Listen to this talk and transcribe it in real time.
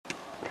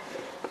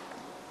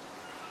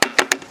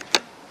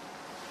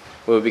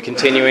We'll be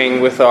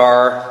continuing with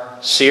our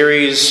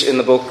series in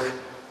the book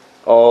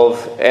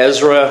of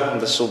Ezra.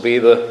 This will be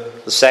the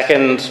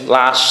second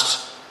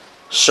last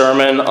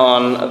sermon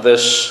on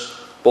this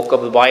book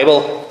of the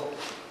Bible.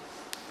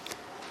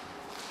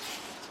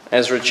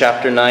 Ezra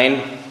chapter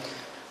 9.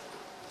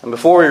 And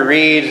before we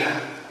read,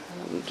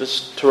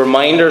 just to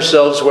remind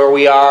ourselves where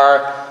we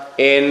are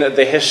in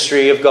the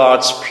history of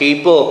God's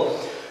people.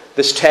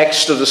 This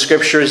text of the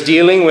Scripture is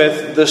dealing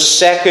with the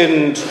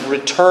second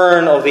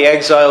return of the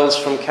exiles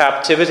from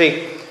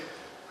captivity.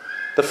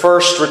 The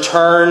first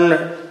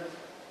return,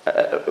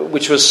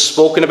 which was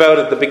spoken about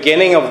at the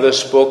beginning of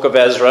this book of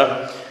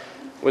Ezra,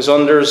 was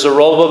under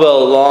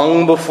Zerubbabel,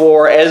 long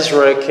before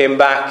Ezra came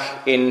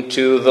back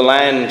into the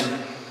land.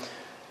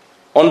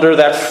 Under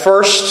that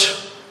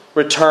first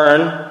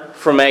return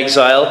from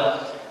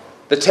exile,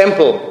 the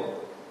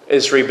temple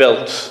is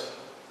rebuilt.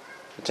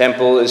 The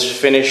temple is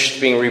finished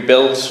being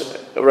rebuilt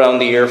around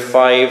the year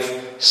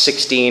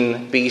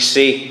 516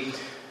 BC.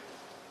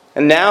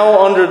 And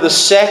now under the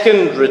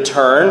second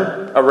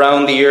return,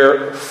 around the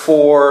year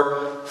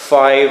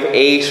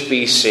 458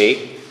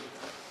 BC,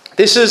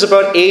 this is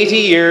about 80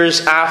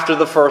 years after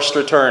the first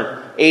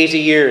return. 80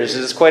 years.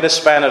 It is quite a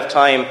span of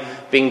time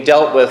being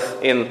dealt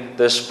with in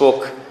this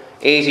book.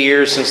 80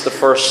 years since the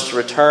first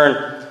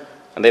return.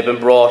 And they've been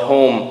brought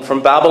home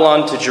from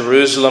Babylon to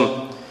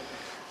Jerusalem.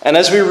 And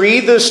as we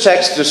read this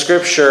text of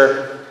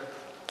Scripture,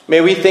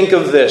 may we think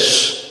of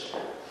this.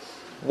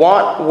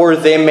 What were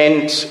they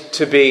meant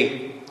to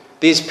be?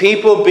 These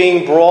people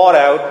being brought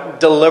out,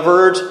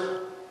 delivered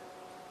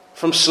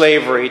from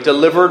slavery,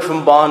 delivered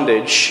from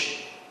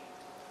bondage.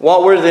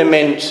 What were they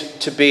meant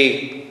to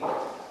be?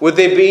 Would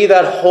they be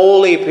that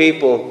holy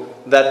people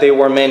that they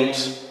were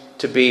meant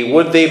to be?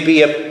 Would they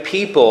be a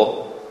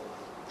people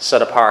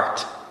set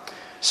apart?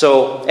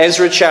 So,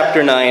 Ezra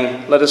chapter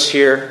 9, let us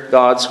hear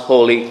God's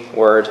holy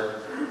word.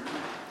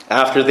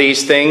 After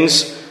these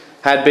things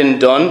had been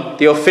done,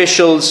 the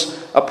officials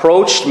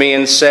approached me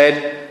and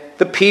said,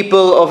 "The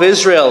people of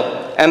Israel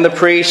and the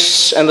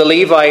priests and the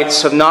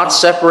Levites have not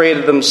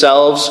separated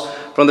themselves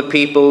from the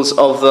peoples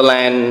of the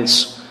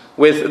lands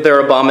with their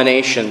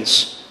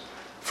abominations.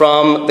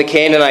 From the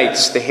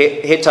Canaanites, the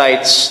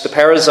Hittites, the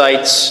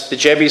Perizzites, the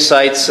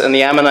Jebusites and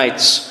the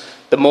Ammonites,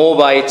 the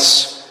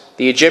Moabites,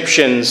 the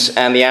Egyptians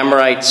and the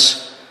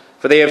Amorites,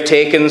 for they have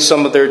taken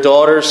some of their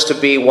daughters to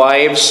be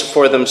wives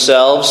for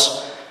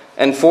themselves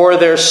and for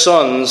their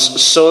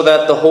sons, so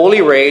that the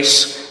holy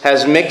race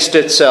has mixed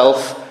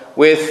itself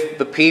with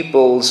the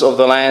peoples of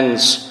the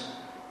lands.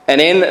 And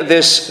in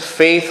this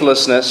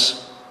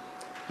faithlessness,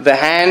 the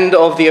hand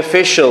of the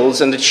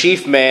officials and the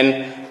chief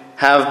men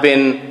have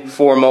been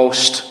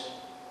foremost.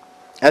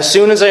 As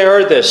soon as I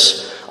heard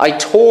this, I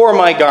tore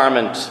my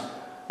garment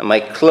and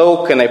my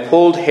cloak, and I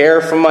pulled hair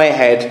from my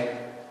head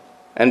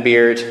and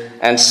beard,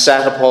 and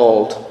sat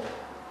appalled.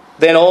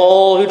 Then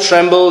all who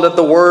trembled at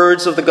the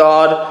words of the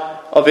God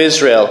of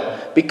Israel,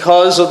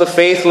 because of the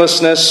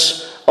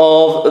faithlessness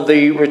of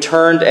the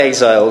returned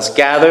exiles,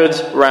 gathered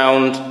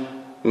round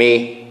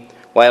me,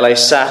 while I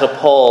sat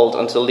appalled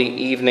until the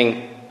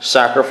evening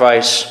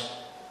sacrifice.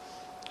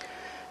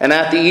 And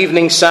at the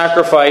evening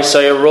sacrifice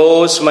I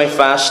arose from my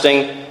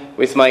fasting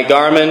with my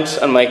garment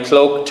and my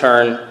cloak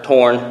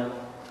torn,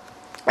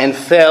 and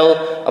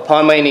fell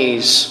upon my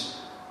knees,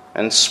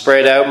 and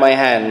spread out my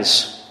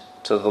hands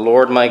to the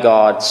Lord my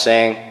God,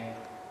 saying,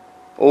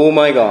 O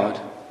my God,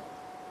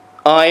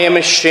 I am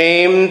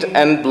ashamed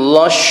and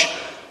blush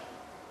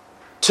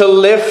to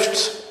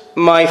lift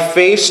my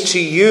face to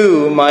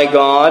you, my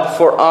God,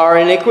 for our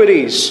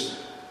iniquities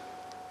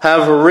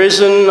have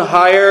risen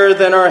higher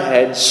than our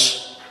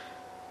heads,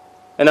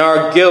 and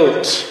our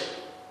guilt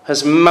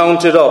has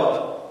mounted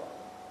up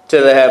to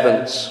the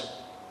heavens.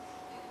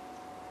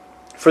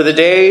 For the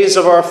days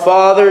of our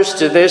fathers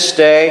to this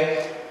day,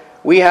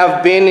 we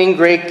have been in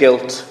great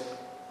guilt,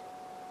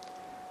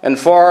 and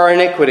for our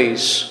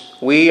iniquities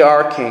we,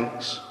 our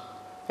kings,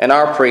 and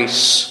our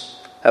priests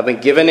have been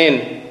given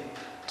in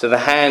to the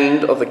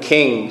hand of the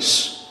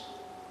kings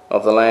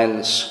of the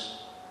lands,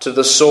 to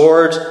the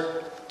sword,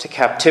 to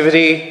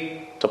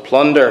captivity, to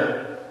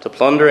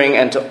plundering,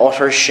 and to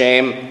utter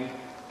shame,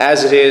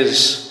 as it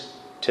is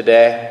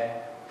today.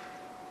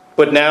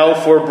 But now,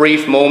 for a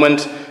brief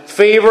moment,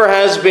 favor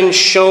has been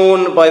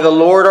shown by the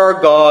Lord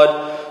our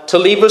God to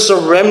leave us a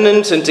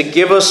remnant and to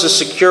give us a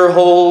secure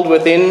hold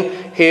within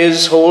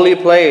his holy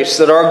place,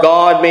 that our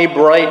God may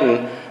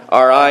brighten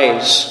our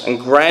eyes and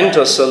grant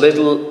us a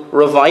little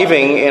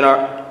reviving in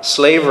our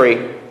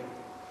slavery,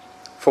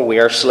 for we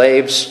are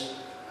slaves.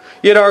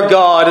 Yet our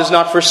God has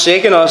not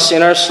forsaken us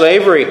in our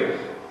slavery,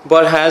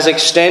 but has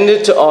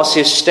extended to us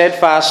his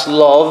steadfast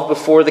love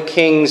before the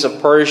kings of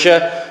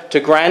Persia,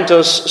 to grant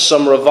us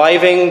some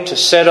reviving, to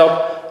set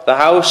up the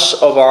house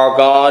of our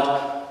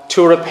God,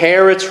 to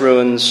repair its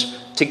ruins,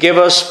 to give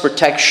us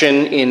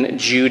protection in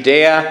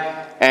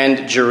Judea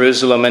and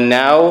Jerusalem. And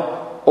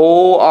now,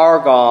 O our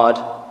God,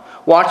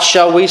 what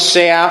shall we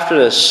say after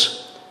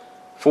this?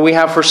 For we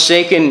have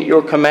forsaken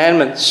your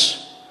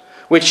commandments.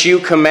 which you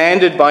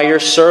commanded by your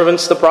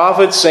servants the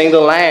prophets, saying, the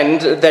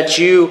land that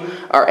you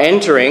are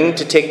entering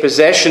to take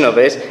possession of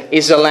it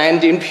is a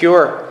land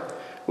impure,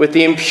 with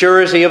the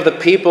impurity of the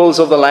peoples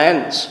of the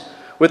lands,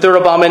 with their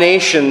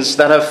abominations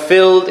that have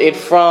filled it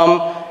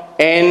from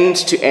end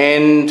to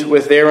end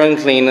with their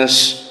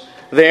uncleanness.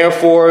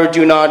 Therefore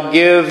do not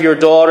give your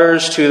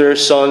daughters to their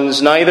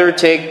sons, neither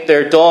take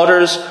their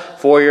daughters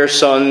for your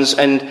sons,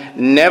 and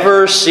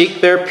never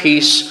seek their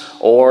peace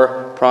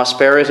or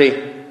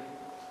prosperity,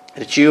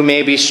 that you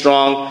may be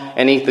strong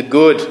and eat the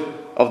good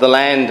of the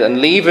land,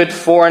 and leave it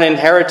for an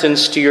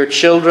inheritance to your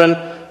children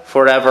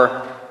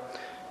forever.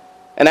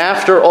 And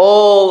after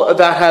all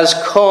that has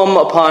come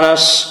upon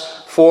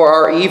us for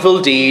our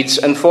evil deeds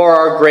and for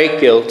our great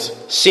guilt,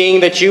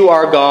 seeing that you,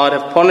 our God,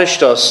 have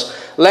punished us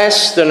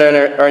less than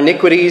our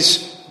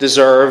iniquities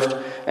deserved,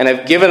 and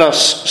have given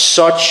us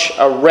such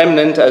a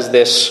remnant as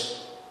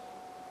this,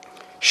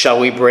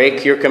 shall we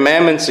break your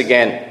commandments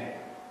again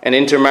and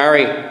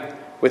intermarry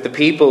with the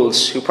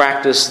peoples who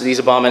practice these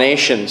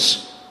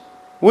abominations?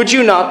 Would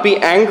you not be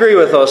angry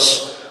with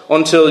us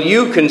until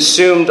you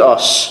consumed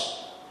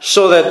us,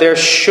 so that there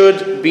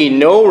should be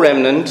no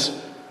remnant,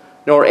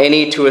 nor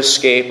any to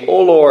escape?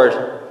 O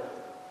Lord,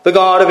 the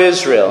God of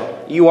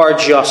Israel, you are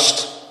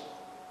just,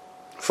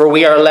 for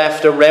we are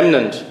left a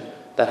remnant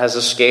that has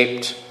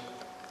escaped.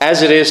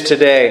 As it is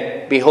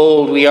today,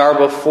 behold, we are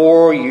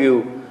before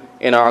you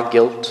in our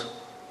guilt,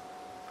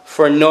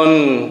 for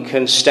none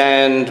can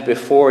stand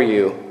before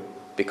you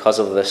because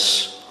of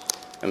this.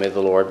 And may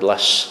the Lord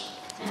bless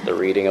the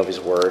reading of his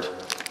word.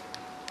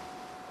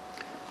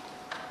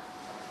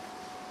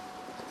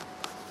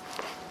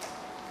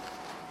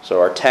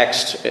 So our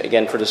text,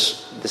 again, for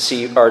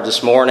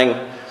this morning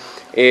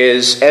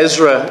is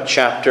Ezra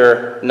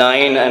chapter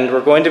 9, and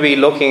we're going to be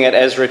looking at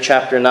Ezra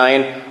chapter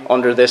 9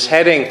 under this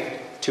heading,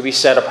 to be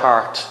set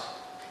apart.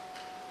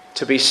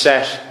 To be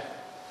set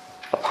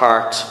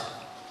apart.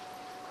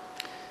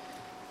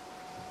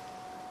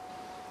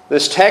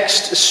 This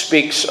text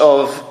speaks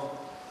of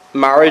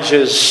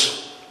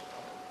marriages,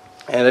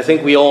 and I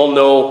think we all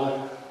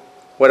know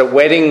what a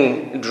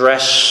wedding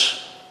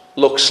dress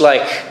looks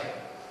like.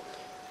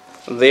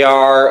 They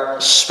are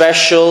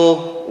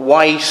special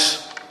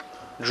white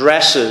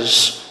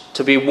dresses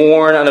to be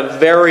worn on a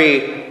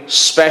very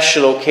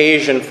special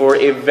occasion for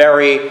a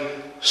very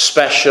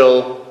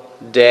special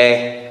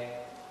day.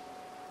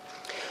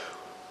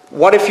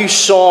 What if you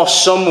saw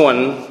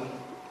someone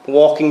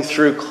walking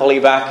through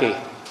Collibaki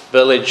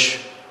village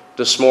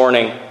this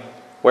morning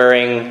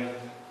wearing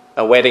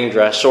a wedding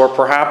dress? Or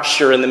perhaps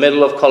you're in the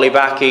middle of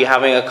Collibaki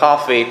having a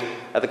coffee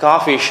at the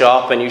coffee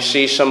shop and you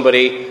see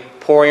somebody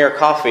pouring your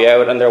coffee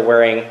out and they're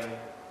wearing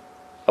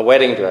a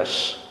wedding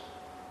dress.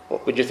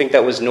 Would you think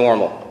that was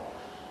normal?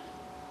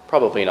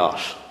 Probably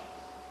not.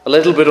 A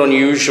little bit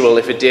unusual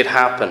if it did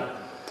happen.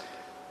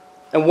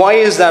 And why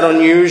is that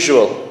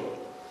unusual?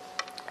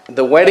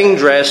 The wedding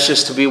dress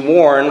is to be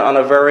worn on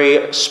a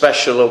very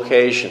special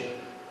occasion.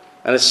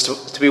 And it's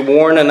to be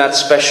worn on that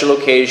special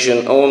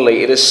occasion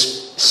only. It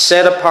is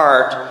set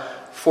apart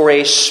for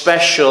a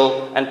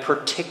special and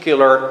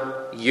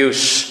particular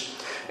use.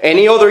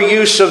 Any other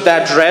use of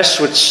that dress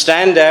would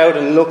stand out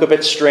and look a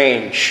bit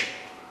strange.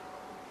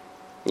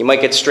 You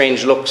might get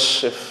strange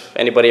looks if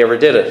anybody ever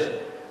did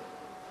it.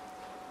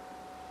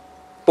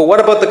 But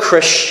what about the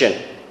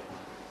Christian?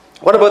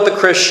 What about the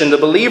Christian, the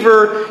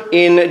believer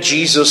in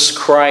Jesus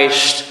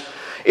Christ?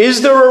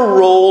 Is there a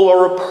role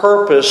or a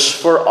purpose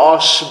for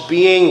us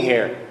being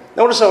here?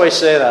 Notice how I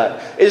say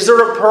that. Is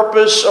there a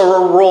purpose or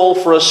a role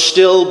for us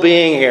still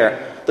being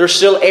here? There's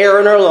still air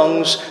in our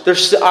lungs.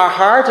 Our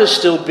heart is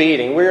still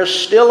beating. We are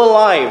still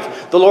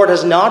alive. The Lord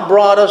has not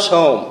brought us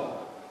home.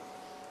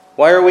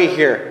 Why are we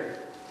here?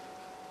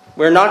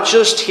 We're not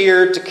just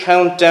here to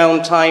count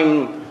down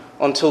time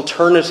until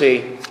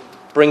eternity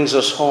brings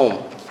us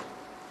home.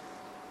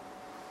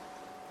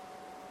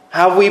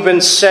 Have we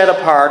been set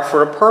apart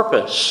for a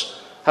purpose?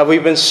 Have we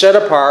been set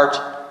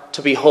apart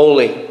to be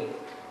holy?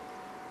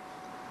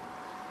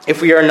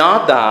 If we are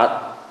not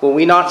that, will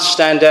we not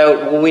stand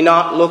out? Will we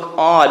not look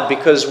odd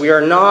because we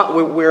are not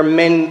what we're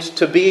meant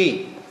to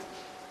be?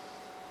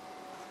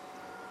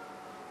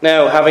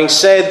 Now, having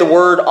said the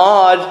word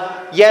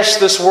odd, yes,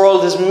 this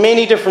world has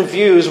many different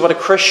views what a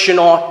Christian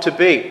ought to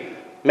be.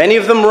 Many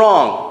of them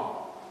wrong.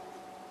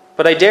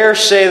 But I dare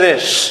say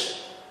this.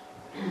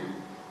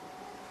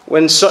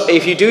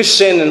 If you do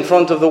sin in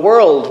front of the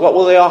world, what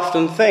will they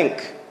often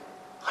think?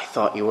 I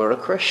thought you were a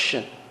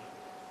Christian.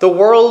 The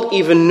world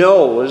even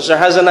knows or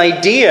has an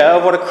idea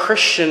of what a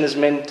Christian is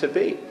meant to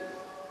be.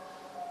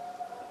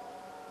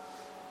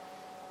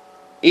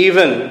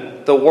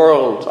 Even the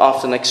world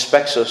often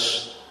expects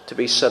us to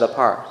be set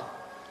apart,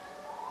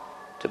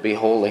 to be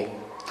holy.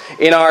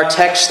 In our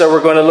text that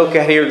we're going to look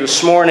at here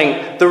this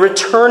morning, the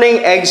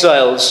returning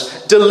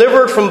exiles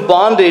delivered from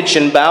bondage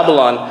in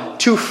Babylon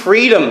to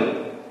freedom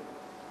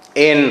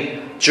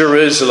in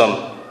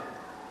Jerusalem.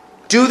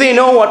 Do they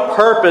know what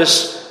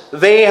purpose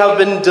they have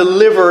been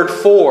delivered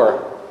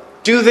for?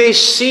 Do they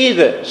see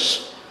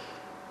this?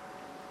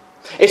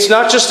 It's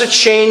not just a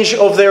change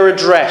of their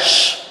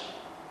address.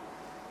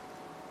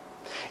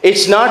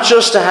 It's not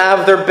just to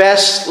have their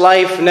best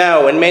life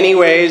now. In many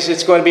ways,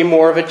 it's going to be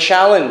more of a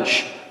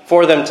challenge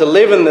for them to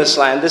live in this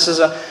land. This is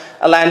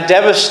a land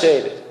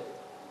devastated,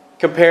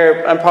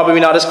 compared and probably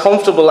not as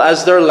comfortable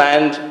as their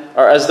land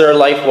or as their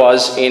life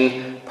was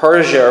in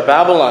Persia or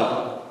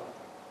Babylon.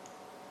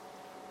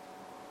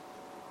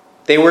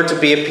 They were to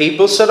be a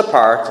people set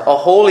apart, a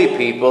holy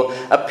people,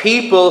 a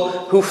people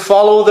who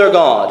follow their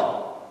God.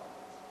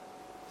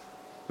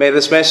 May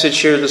this message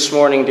here this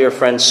morning, dear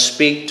friends,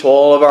 speak to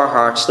all of our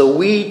hearts, that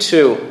we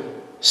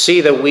too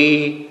see that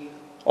we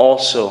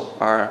also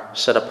are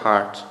set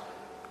apart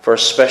for a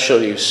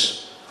special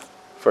use,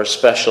 for a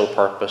special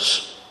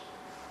purpose.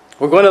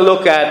 We're going to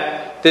look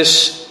at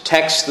this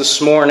text this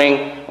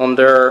morning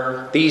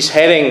under these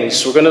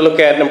headings. We're going to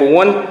look at, number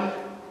 1,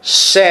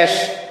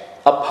 set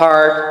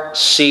apart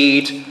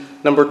seed.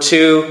 Number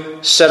 2,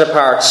 set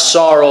apart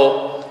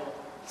sorrow.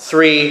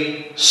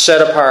 3,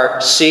 set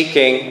apart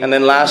seeking. And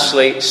then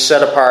lastly,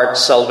 set apart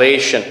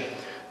salvation.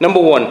 Number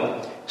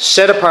 1,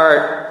 set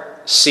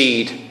apart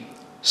seed.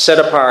 Set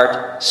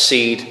apart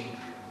seed.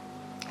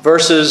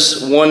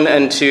 Verses 1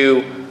 and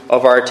 2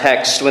 of our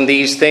text. When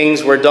these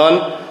things were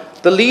done,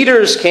 the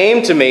leaders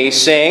came to me,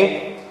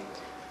 saying,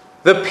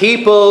 the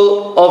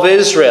people of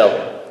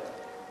Israel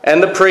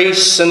and the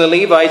priests and the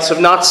Levites have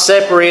not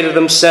separated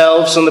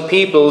themselves from the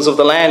peoples of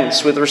the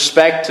lands with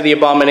respect to the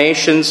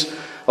abominations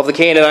of the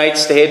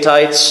Canaanites, the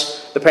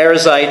Hittites, the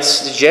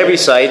Perizzites, the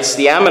Jebusites,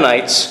 the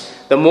Ammonites,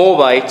 the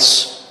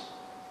Moabites,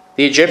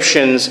 the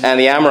Egyptians, and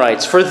the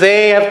Amorites. For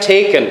they have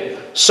taken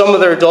some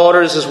of their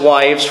daughters as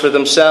wives for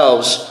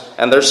themselves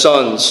and their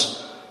sons,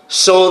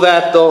 so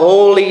that the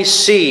holy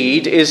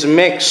seed is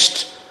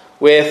mixed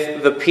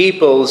with the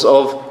peoples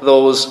of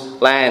those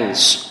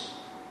lands.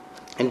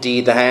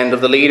 Indeed, the hand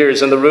of the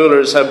leaders and the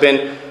rulers have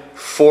been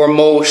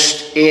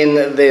foremost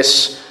in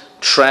this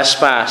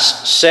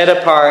trespass. Set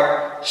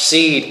apart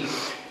seed.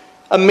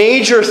 A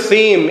major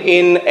theme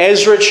in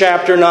Ezra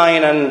chapter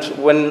 9, and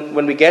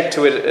when we get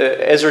to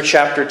it, Ezra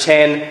chapter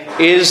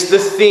 10, is the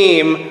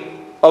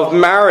theme of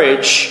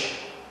marriage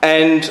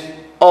and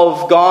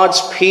of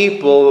God's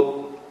people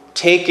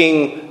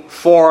taking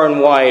foreign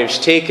wives,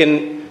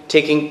 taking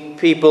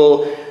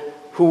people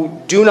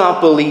who do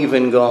not believe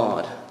in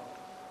God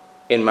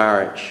in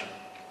marriage.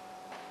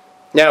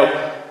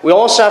 Now, we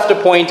also have to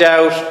point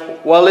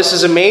out, while this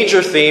is a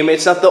major theme,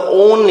 it's not the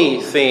only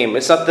theme.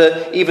 It's not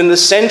even the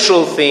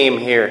central theme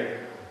here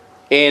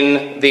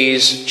in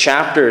these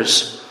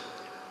chapters.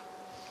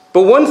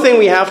 But one thing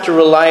we have to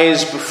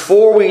realize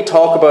before we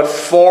talk about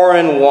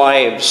foreign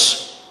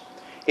wives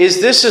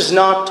is this is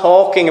not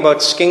talking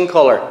about skin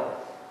color.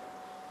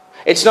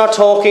 It's not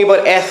talking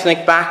about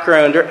ethnic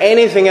background or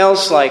anything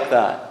else like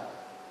that.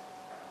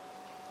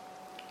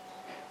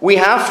 We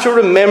have to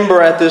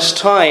remember at this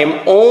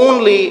time,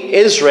 only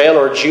Israel,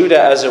 or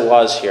Judah as it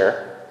was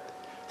here,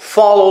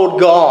 followed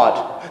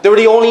God. They were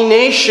the only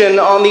nation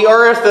on the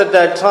earth at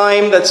that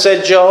time that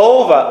said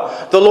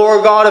Jehovah, the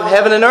Lord God of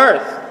heaven and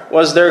earth,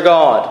 was their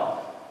God.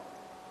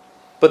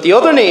 But the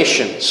other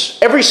nations,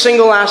 every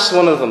single last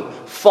one of them,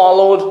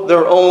 followed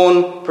their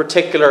own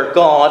particular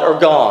god or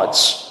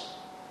gods.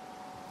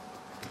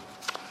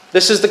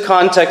 This is the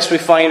context we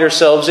find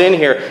ourselves in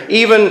here.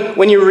 Even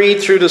when you read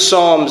through the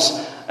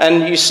Psalms,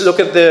 and you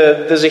look at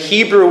there's a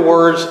Hebrew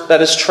word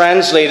that is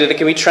translated. It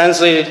can be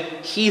translated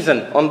heathen,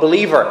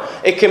 unbeliever.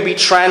 It can be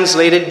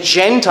translated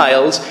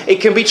Gentiles.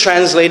 It can be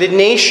translated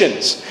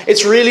nations.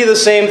 It's really the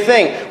same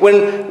thing.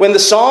 When the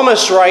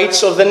psalmist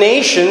writes of the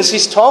nations,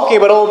 he's talking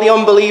about all the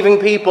unbelieving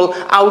people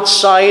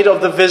outside of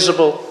the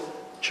visible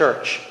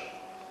church.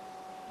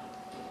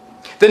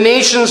 The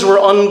nations were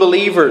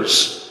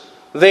unbelievers.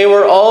 They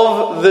were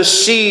of the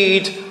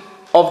seed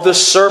of the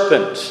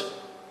serpent,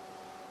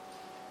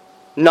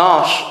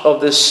 not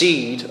of the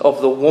seed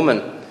of the woman.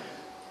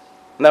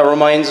 And that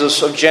reminds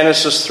us of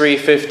Genesis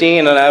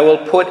 3:15. And I will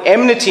put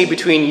enmity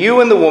between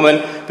you and the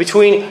woman,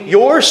 between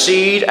your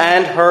seed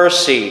and her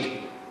seed.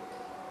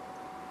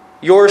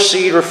 Your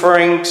seed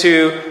referring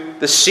to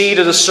the seed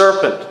of the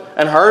serpent,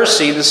 and her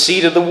seed, the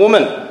seed of the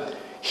woman.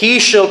 He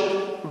shall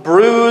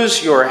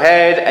bruise your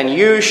head, and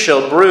you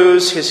shall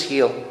bruise his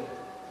heel.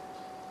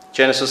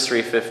 Genesis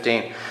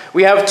 3:15.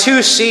 We have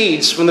two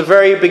seeds from the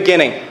very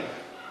beginning.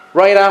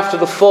 Right after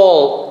the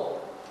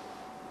fall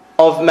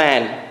of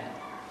man,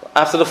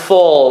 after the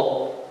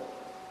fall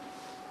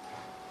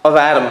of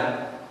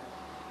Adam.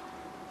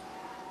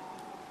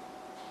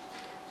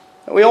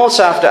 We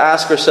also have to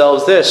ask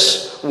ourselves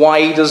this: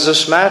 why does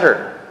this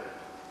matter?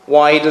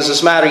 Why does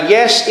this matter?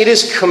 Yes, it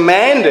is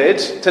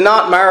commanded to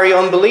not marry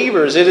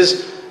unbelievers. It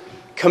is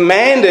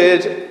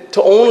commanded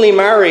to only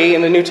marry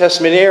in the New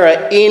Testament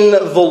era in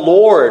the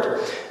Lord.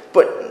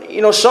 But,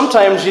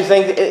 sometimes you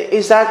think,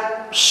 is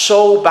that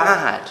so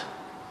bad?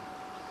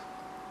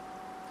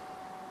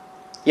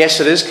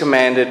 Yes, it is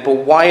commanded, but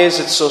why is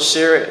it so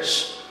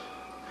serious?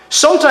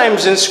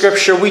 Sometimes in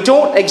Scripture we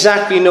don't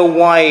exactly know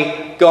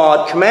why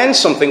God commands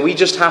something. We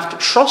just have to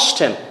trust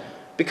Him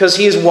because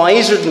he is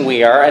wiser than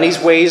we are and his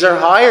ways are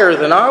higher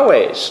than our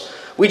ways.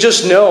 We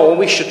just know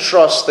we should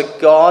trust that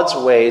God's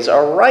ways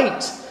are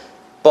right.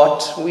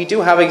 But we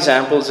do have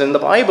examples in the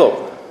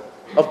Bible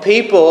of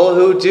people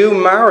who do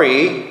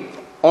marry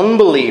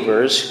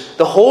unbelievers,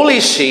 the holy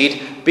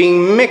seed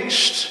being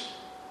mixed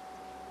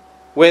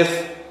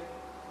with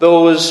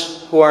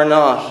those who are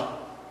not.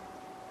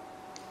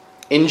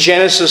 In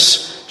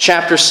Genesis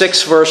chapter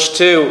 6 verse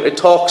 2, it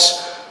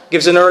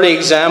gives an early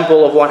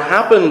example of what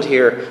happened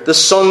here. The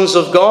sons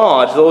of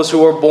God, those who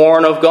were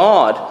born of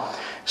God,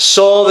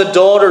 saw the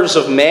daughters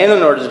of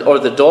men, or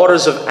the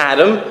daughters of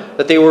Adam,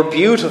 that they were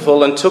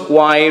beautiful, and took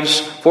wives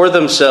for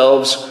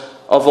themselves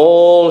of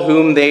all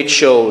whom they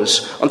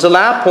chose. Until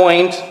that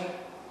point,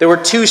 there were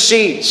two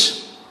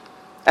seeds.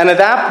 And at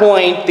that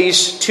point,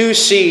 these two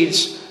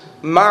seeds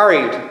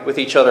married with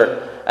each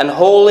other. And the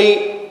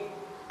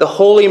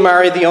holy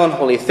married the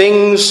unholy.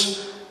 Things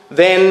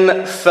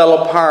then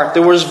fell apart.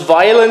 There was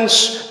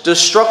violence,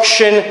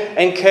 destruction,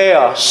 and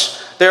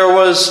chaos. There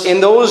was, in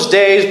those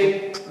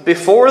days,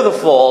 before the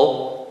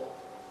flood,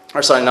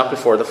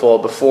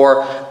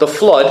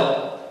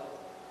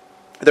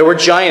 there were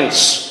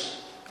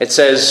giants. It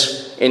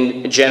says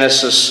in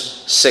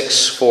Genesis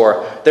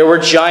 6:4. There were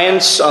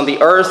giants on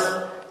the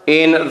earth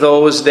in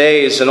those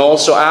days, and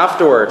also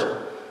afterward,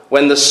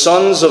 when the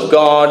sons of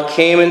God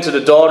came into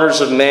the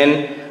daughters of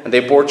men, and they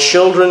bore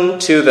children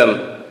to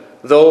them.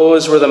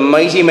 Those were the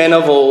mighty men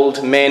of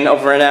old, men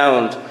of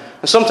renown.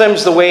 And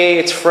sometimes the way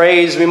it's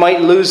phrased, we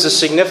might lose the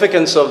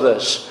significance of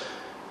this.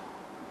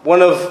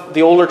 One of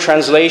the older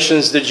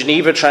translations, the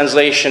Geneva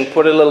translation,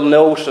 put a little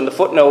note in the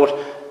footnote.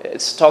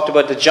 It's talked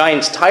about the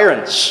giants,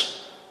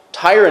 tyrants.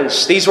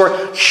 Tyrants. These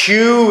were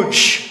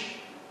huge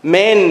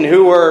men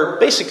who were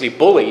basically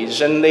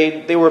bullies, and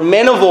they were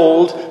men of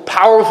old,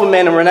 powerful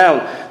men of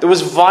renown. There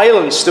was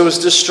violence, there was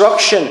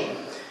destruction.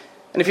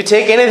 And if you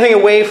take anything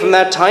away from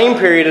that time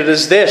period, it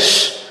is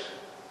this: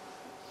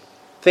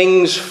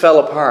 things fell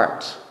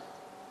apart.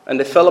 And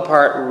they fell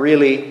apart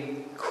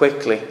really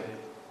quickly.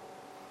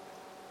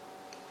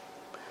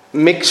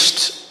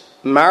 Mixed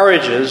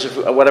marriages,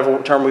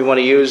 whatever term we want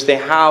to use, they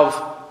have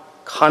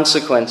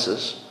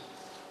consequences.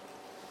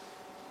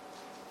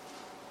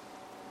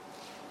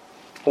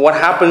 What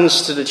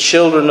happens to the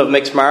children of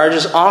mixed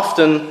marriages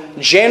often,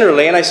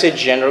 generally, and I say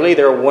generally,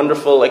 there are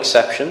wonderful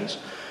exceptions,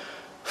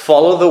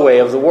 follow the way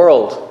of the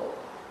world.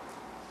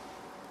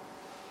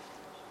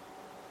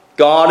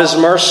 God is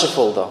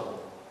merciful, though,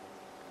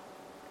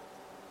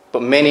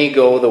 but many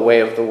go the way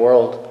of the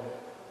world.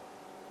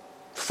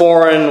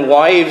 Foreign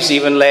wives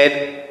even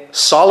led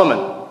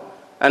Solomon.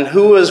 And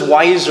who is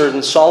wiser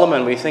than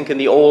Solomon? We think in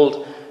the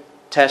Old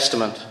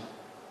Testament.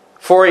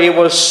 For it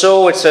was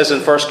so, it says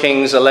in 1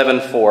 Kings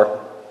 11:4.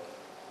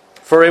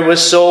 For it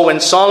was so when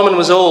Solomon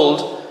was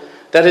old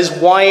that his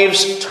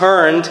wives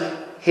turned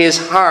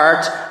his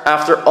heart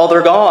after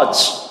other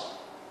gods.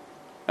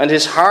 And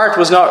his heart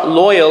was not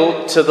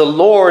loyal to the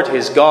Lord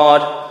his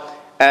God,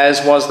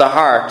 as was the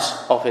heart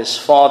of his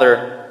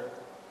father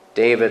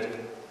David.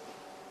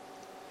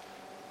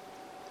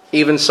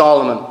 Even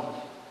Solomon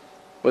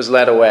was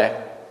led away.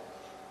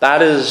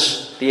 That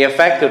is the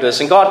effect of this.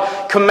 And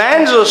God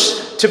commands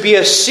us to be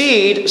a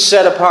seed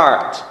set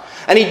apart.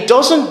 And he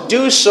doesn't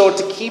do so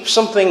to keep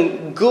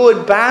something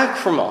good back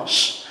from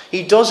us.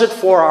 He does it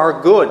for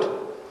our good.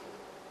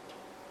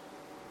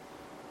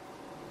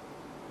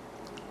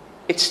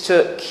 It's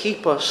to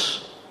keep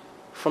us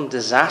from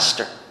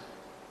disaster.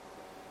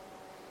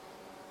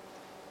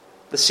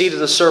 The seed of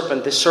the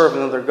serpent, they serve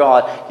another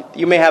god.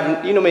 You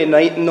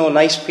may know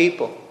nice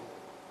people,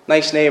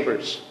 nice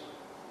neighbors,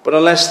 but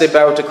unless they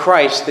bow to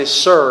Christ, they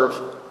serve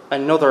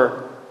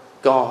another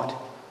god.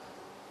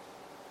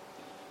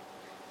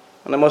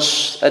 And I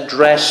must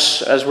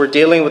address, as we're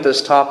dealing with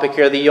this topic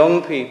here, the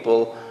young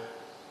people,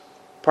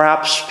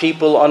 perhaps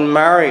people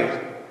unmarried.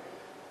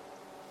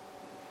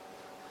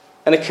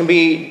 And it can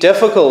be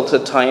difficult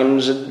at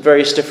times at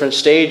various different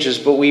stages,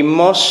 but we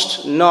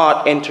must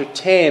not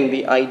entertain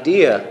the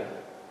idea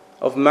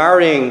of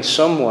marrying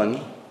someone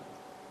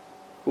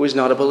who is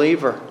not a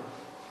believer.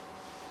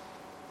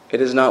 It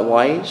is not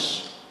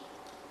wise.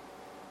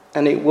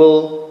 And it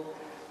will,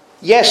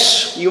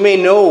 yes, you may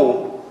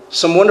know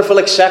some wonderful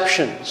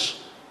exceptions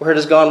where it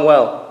has gone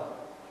well.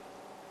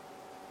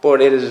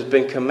 But it has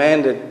been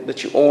commanded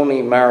that you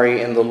only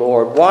marry in the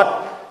Lord.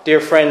 What, dear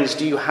friends,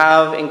 do you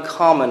have in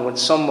common with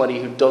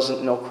somebody who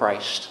doesn't know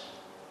Christ?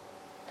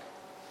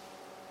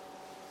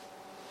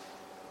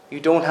 You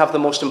don't have the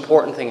most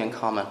important thing in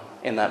common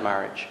in that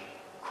marriage,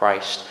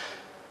 Christ.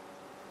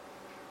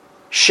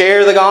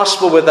 Share the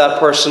gospel with that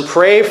person.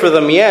 Pray for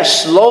them.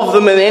 Yes, love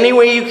them in any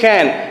way you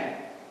can.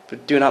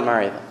 But do not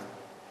marry them.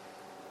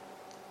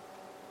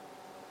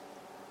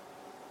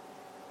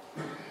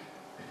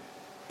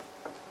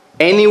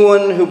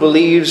 Anyone who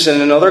believes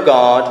in another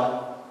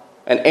God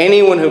and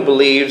anyone who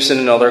believes in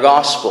another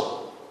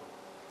gospel.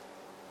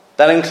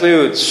 That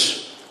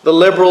includes the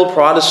liberal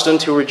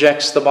Protestant who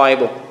rejects the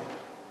Bible.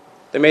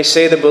 They may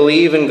say they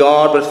believe in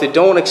God, but if they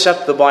don't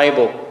accept the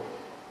Bible,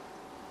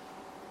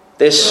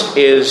 this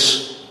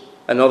is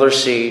another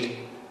seed.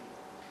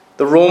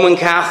 The Roman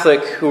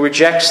Catholic who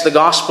rejects the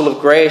gospel of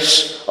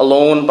grace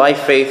alone by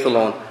faith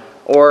alone.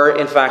 Or,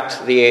 in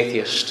fact, the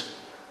atheist.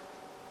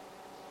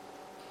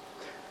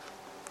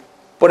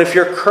 But if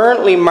you're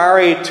currently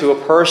married to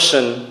a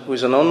person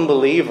who's an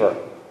unbeliever,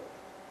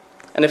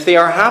 and if they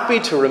are happy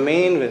to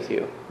remain with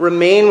you,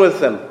 remain with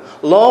them.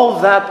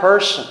 Love that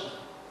person.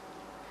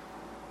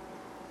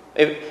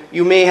 If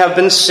you may have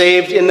been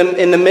saved in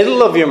the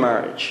middle of your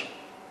marriage.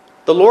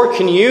 The Lord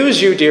can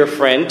use you, dear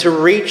friend, to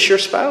reach your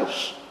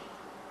spouse.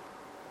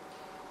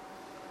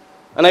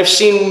 And I've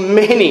seen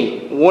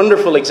many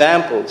wonderful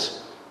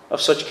examples of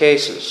such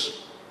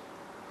cases.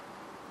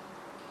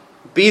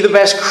 Be the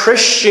best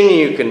Christian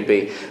you can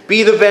be.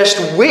 Be the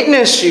best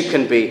witness you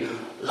can be.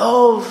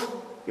 Love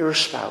your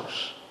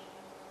spouse.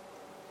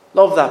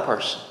 Love that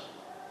person.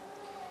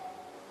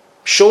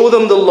 Show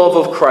them the love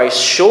of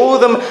Christ. Show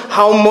them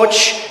how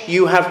much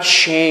you have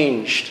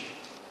changed.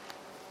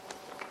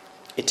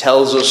 It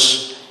tells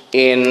us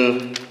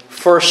in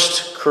 1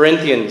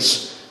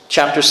 Corinthians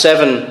chapter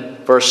 7,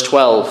 verse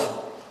 12.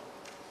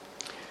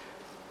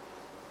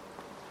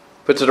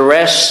 But to the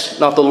rest,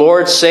 not the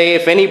Lord say,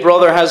 if any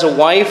brother has a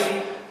wife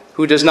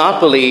who does not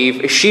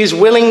believe, if she is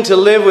willing to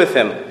live with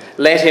him,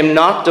 let him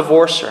not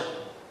divorce her.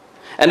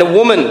 And a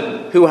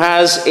woman who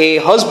has a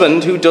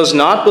husband who does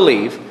not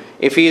believe,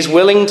 if he is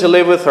willing to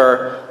live with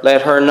her,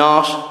 let her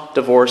not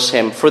divorce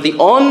him. For the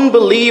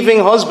unbelieving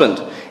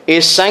husband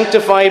is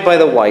sanctified by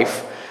the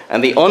wife,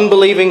 and the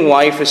unbelieving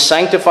wife is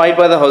sanctified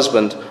by the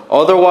husband.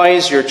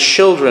 Otherwise your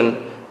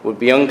children would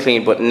be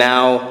unclean, but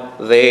now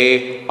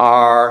they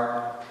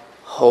are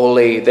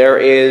holy. There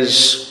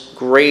is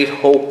great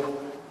hope,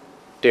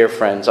 dear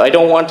friends. I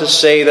don't want to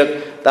say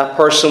that that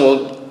person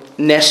will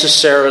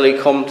necessarily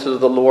come to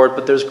the Lord,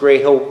 but there's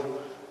great hope.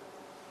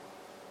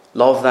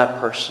 Love that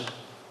person.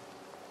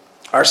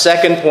 Our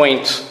second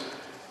point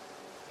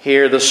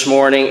here this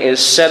morning is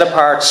set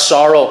apart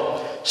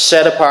sorrow.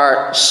 Set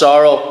apart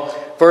sorrow.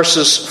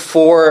 Verses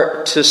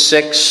 4 to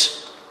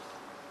 6.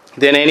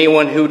 Then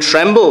anyone who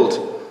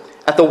trembled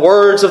at the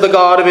words of the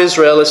God of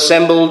Israel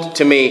assembled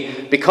to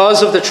me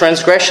because of the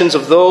transgressions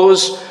of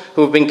those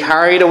who have been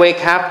carried away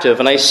captive.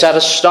 And I sat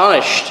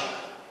astonished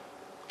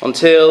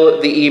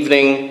until the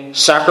evening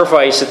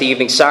sacrifice. At the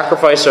evening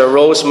sacrifice I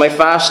arose from my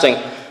fasting,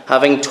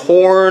 having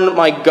torn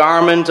my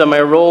garment and my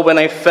robe, and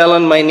I fell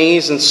on my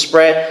knees and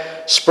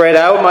spread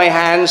out my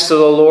hands to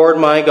the Lord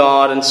my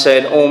God and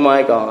said, O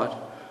my God,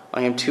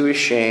 I am too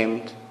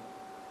ashamed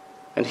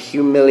and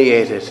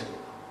humiliated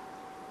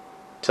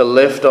to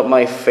lift up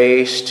my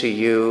face to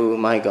you,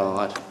 my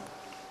God.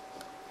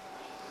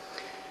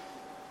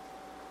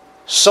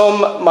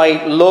 Some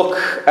might look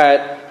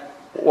at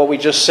what we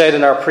just said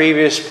in our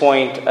previous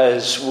point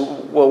as,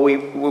 well,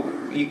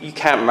 you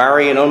can't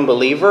marry an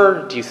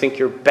unbeliever. Do you think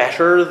you're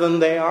better than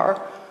they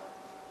are?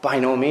 By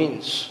no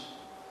means.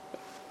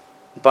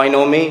 By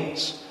no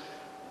means.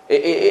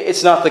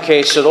 It's not the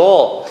case at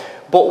all.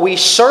 But we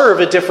serve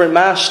a different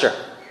master.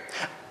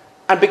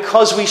 And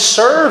because we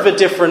serve a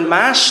different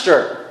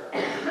master,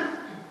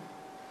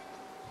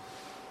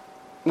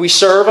 we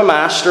serve a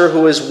master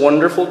who is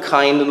wonderful,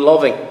 kind, and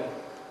loving.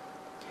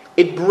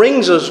 It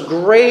brings us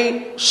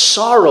great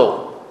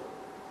sorrow,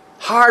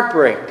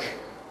 heartbreak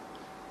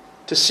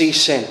to see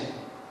sin.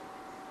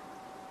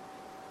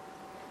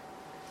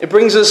 It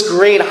brings us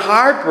great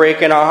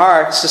heartbreak in our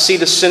hearts to see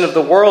the sin of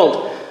the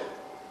world.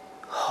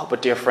 Oh,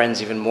 but dear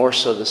friends, even more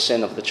so the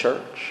sin of the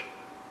church.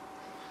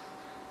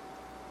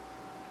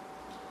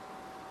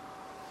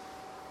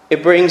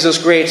 It brings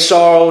us great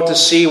sorrow to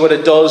see what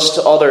it does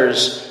to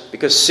others,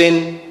 because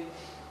sin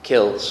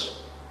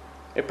kills.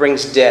 It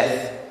brings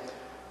death.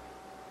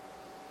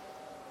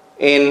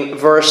 In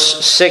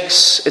verse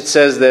 6, it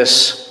says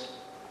this,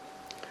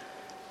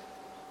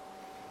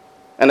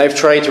 and I've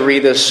tried to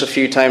read this a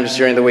few times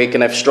during the week,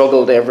 and I've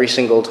struggled every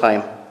single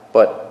time.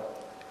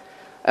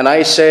 And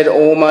I said,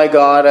 O my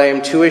God, I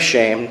am too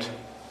ashamed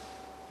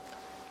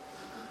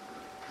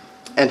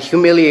and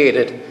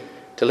humiliated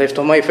to lift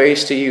up my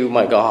face to you,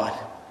 my God.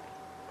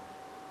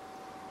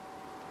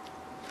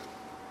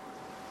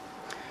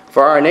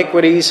 For our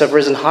iniquities have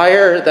risen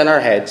higher than our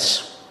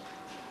heads,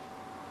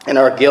 and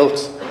our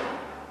guilt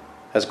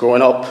has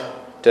grown up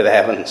to the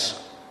heavens.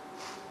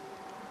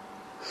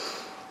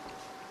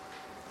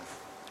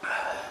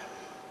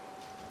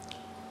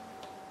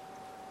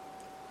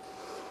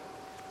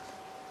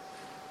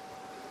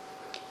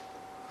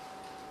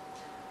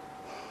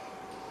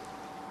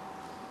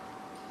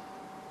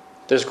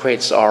 There's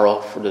great sorrow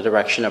for the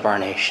direction of our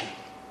nation.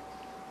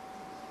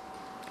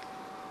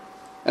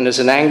 And there's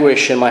an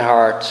anguish in my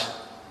heart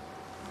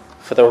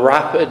for the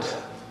rapid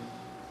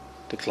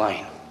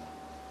decline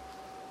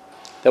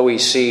that we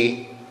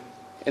see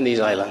in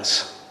these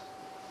islands.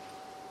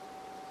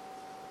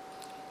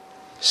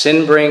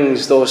 Sin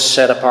brings those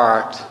set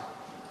apart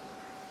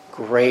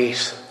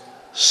great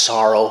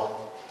sorrow,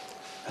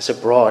 as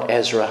it brought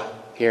Ezra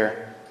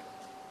here.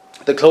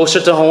 The closer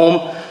to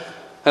home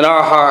in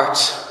our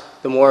hearts,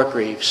 the more it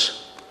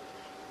grieves.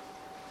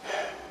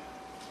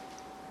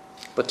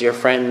 But dear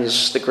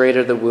friends, the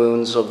greater the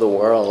wounds of the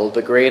world,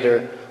 the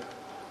greater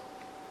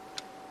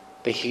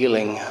the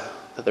healing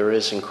that there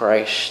is in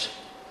Christ.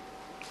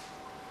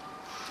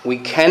 We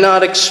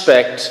cannot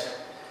expect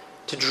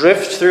to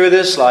drift through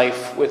this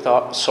life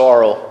without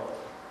sorrow.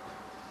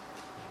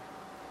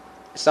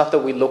 It's not that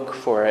we look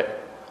for it,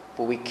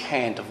 but we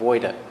can't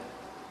avoid it.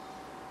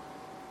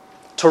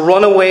 To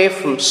run away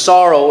from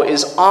sorrow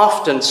is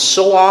often,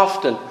 so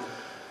often,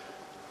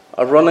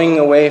 a running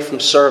away from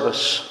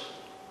service.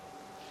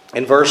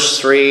 In verse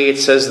 3, it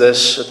says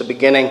this at the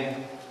beginning.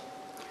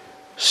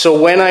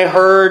 So when I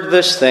heard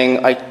this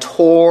thing, I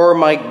tore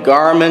my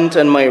garment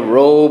and my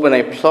robe, and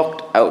I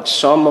plucked out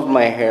some of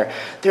my hair.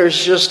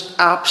 There's just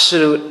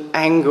absolute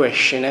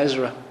anguish in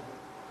Ezra.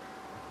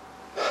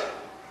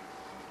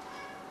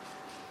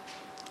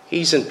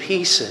 He's in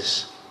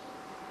pieces.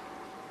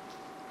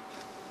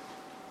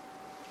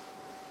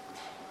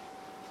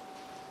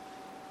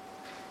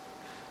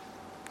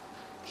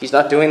 He's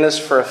not doing this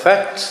for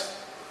effect,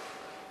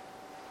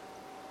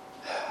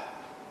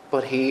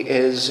 but he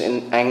is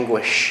in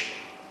anguish.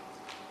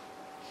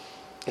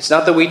 It's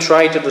not that we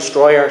try to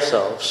destroy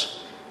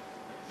ourselves,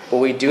 but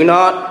we do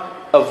not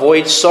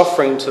avoid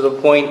suffering to the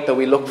point that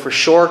we look for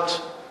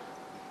short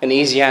and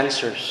easy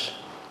answers.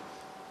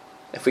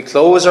 If we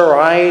close our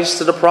eyes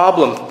to the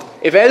problem,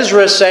 if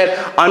Ezra said,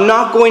 I'm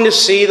not going to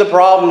see the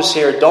problems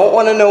here, don't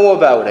want to know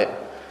about it.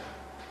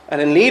 And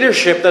in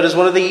leadership, that is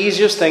one of the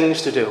easiest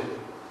things to do.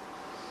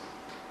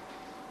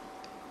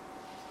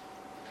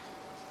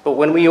 But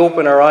when we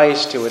open our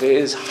eyes to it, it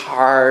is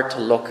hard to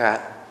look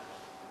at.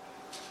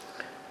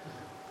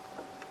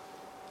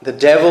 The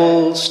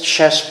devil's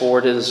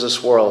chessboard is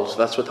this world.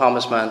 That's what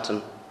Thomas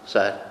Manton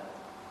said.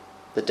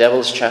 The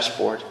devil's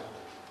chessboard.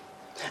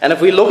 And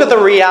if we look at the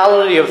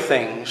reality of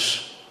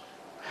things,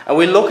 and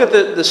we look at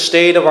the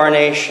state of our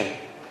nation,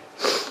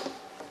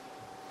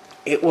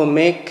 it will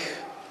make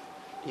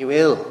you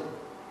ill.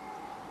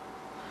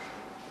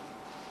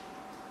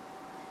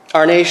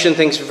 Our nation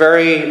thinks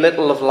very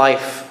little of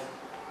life,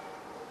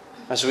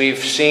 as we've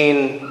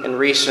seen in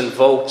recent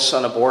votes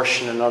on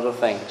abortion and other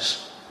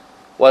things,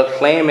 while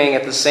claiming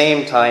at the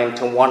same time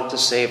to want to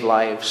save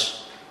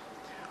lives.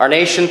 Our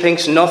nation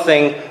thinks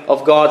nothing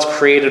of God's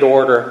created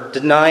order,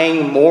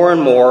 denying more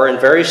and more in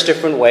various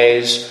different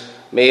ways,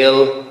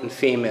 male and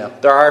female.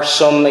 There are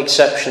some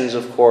exceptions,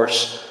 of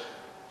course,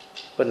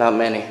 but not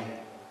many.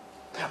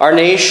 Our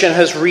nation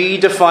has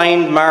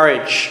redefined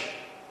marriage.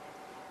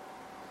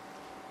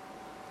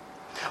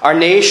 Our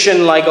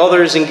nation, like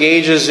others,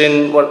 engages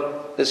in what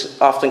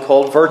is often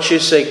called virtue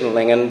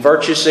signaling. And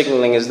virtue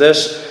signaling is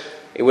this: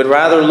 it would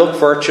rather look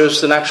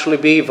virtuous than actually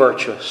be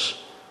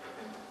virtuous.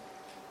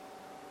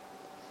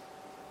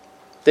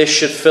 This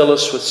should fill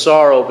us with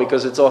sorrow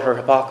because it's utter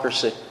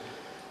hypocrisy.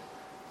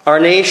 Our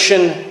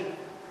nation,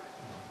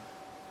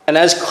 and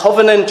as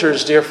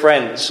covenanters, dear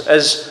friends,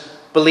 as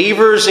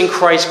believers in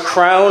Christ's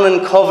crown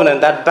and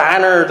covenant, that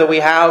banner that we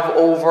have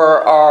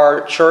over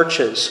our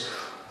churches,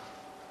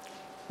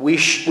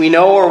 we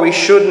know, or we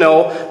should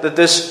know, that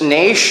this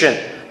nation,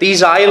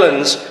 these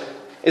islands,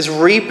 is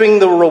reaping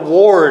the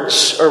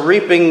rewards, or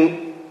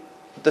reaping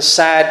the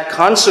sad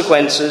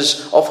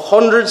consequences of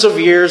hundreds of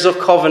years of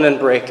covenant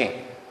breaking.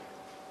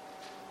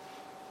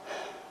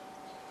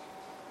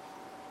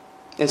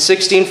 In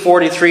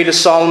 1643, the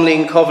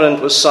Solemn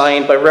Covenant was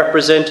signed by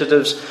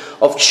representatives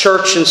of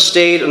church and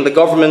state and the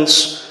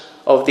governments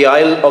of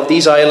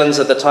these islands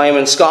at the time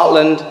in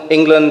Scotland,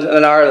 England,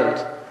 and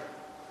Ireland.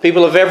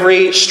 People of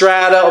every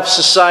strata of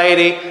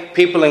society,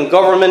 people in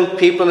government,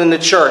 people in the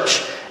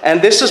church.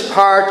 And this is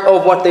part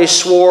of what they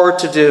swore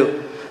to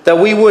do. That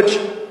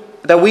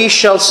we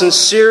shall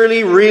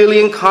sincerely,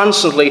 really, and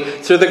constantly,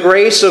 through the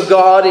grace of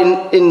God,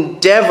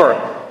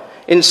 endeavour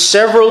in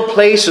several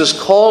places,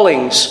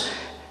 callings,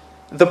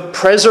 the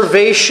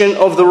preservation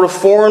of the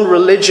Reformed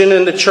religion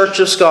in the Church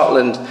of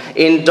Scotland,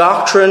 in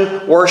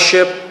doctrine,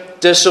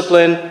 worship,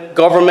 discipline,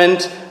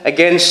 government,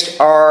 against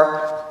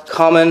our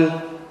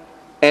common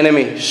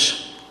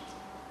enemies.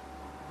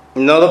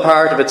 Another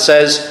part of it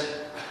says,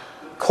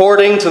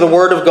 according to the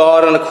word of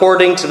God and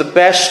according to the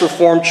best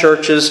Reformed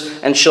churches,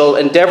 and shall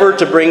endeavour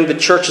to bring the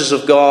churches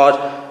of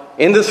God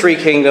in the three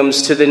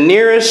kingdoms to the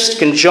nearest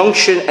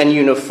conjunction and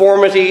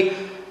uniformity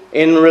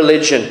in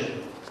religion.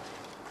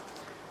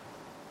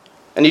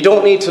 And you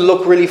don't need to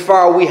look really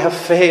far. We have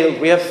failed.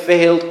 We have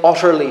failed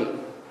utterly.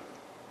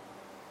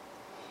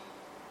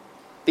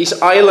 These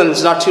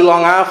islands, not too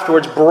long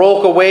afterwards,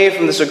 broke away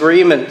from this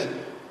agreement.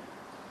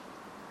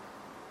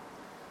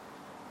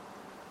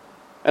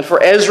 And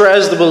for Ezra,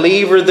 as the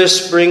believer,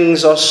 this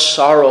brings us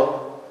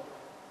sorrow.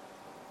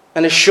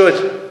 And it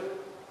should.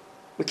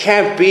 We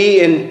can't be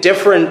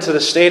indifferent to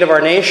the state of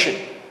our nation,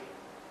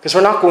 because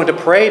we're not going to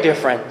pray, dear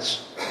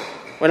friends.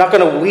 We're not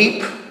going to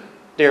weep,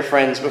 dear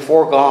friends,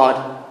 before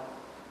God.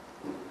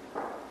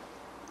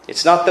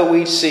 It's not that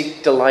we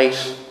seek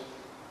delight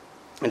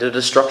in the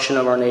destruction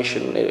of our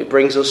nation. It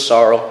brings us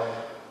sorrow.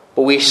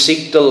 But we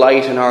seek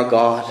delight in our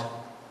God.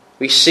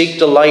 We seek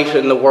delight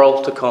in the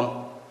world to come.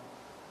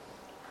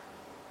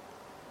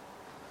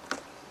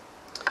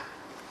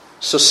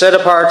 So set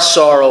apart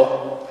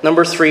sorrow.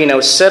 Number 3 now,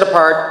 set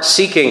apart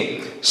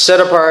seeking. Set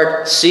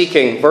apart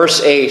seeking.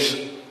 Verse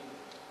 8.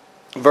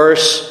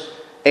 Verse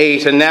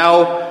 8. And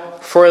now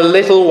for a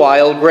little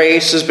while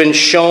grace has been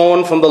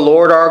shown from the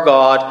Lord our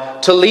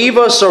God to leave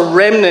us a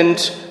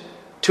remnant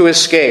to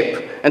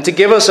escape, and to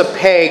give us a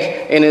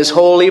peg in his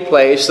holy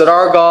place, that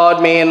our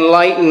God may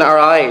enlighten our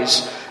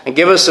eyes and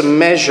give us a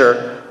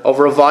measure of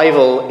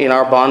revival in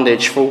our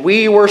bondage. For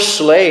we were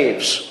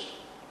slaves,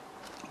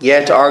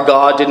 yet our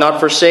God did not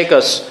forsake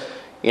us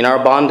in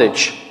our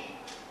bondage,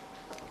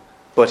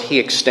 but he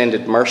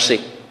extended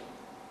mercy.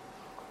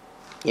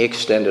 He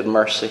extended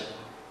mercy.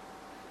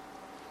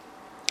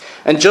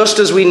 And just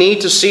as we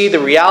need to see the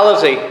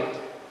reality,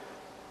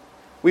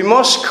 we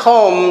must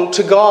come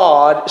to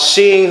God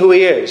seeing who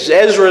he is.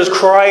 Ezra is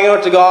crying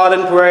out to God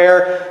in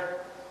prayer,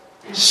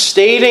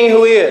 stating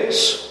who he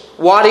is,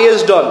 what he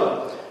has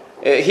done.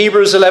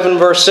 Hebrews 11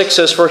 verse 6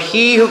 says, "For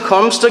he who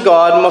comes to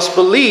God must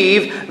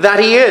believe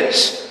that he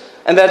is,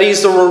 and that he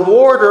is the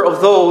rewarder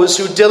of those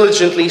who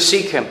diligently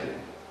seek him."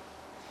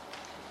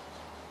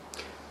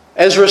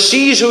 Ezra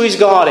sees who his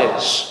God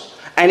is,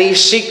 and he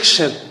seeks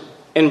him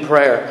in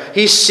prayer.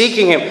 He's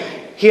seeking him.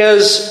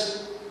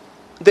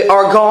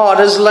 Our God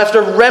has left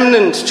a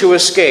remnant to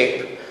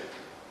escape.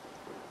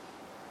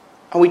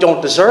 And we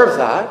don't deserve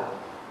that.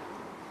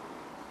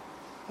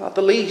 Not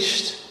the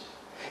least.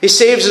 He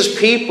saves his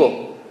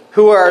people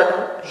who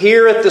are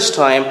here at this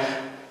time.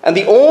 And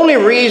the only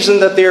reason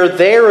that they're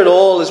there at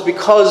all is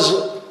because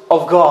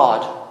of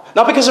God.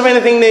 Not because of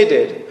anything they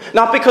did.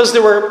 Not because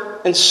they were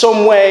in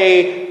some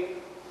way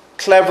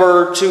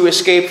clever to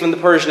escape from the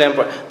Persian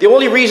Empire. The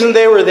only reason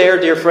they were there,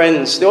 dear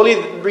friends, the only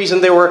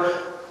reason they were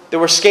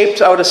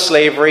escaped out of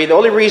slavery, the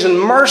only reason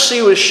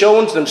mercy was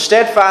shown to them,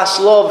 steadfast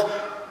love,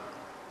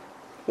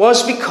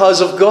 was because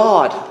of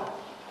God.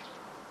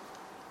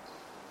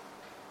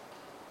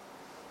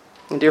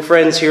 And dear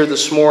friends, here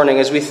this morning,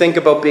 as we think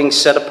about being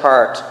set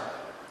apart,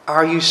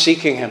 are you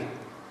seeking him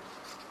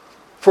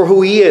for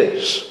who he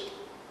is?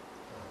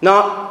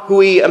 Not who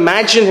we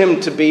imagine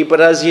him to be,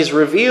 but as he is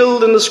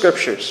revealed in the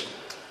Scriptures.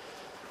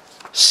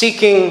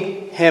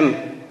 Seeking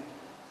him.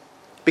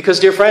 Because,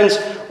 dear friends,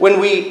 when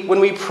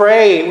we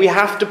pray, we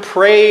have to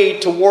pray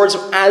towards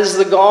him as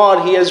the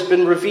God he has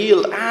been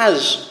revealed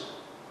as.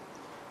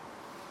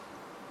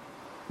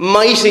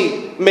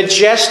 Mighty,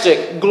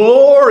 majestic,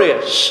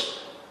 glorious.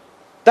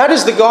 That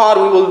is the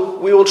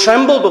God we will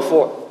tremble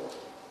before.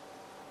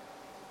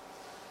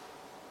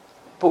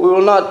 But we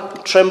will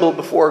not tremble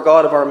before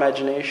God of our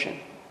imagination.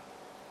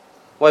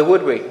 Why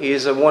would we? He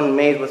is the one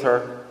made with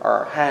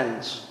our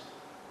hands.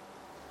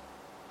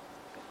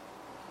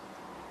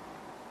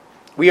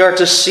 We are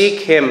to seek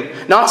him,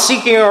 not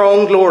seeking our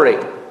own glory.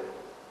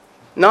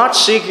 Not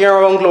seeking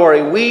our own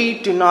glory. We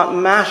do not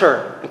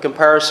matter in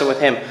comparison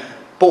with him,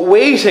 but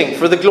waiting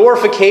for the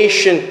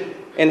glorification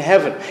in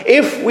heaven.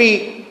 If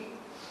we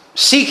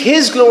seek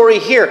his glory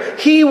here,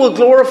 he will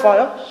glorify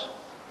us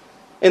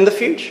in the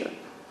future.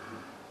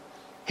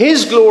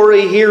 His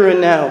glory here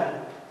and now.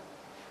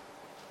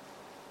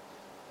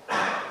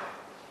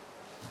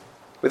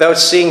 Without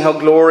seeing how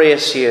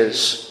glorious he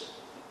is,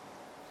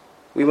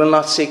 we will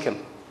not seek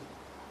him.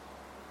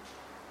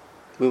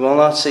 We will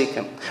not seek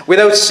him.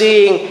 Without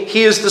seeing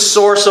he is the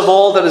source of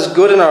all that is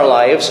good in our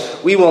lives,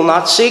 we will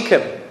not seek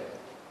him.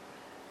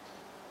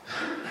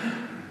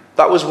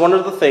 That was one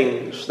of the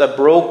things that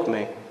broke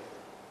me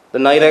the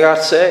night I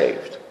got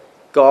saved.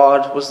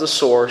 God was the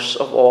source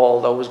of all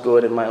that was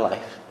good in my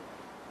life.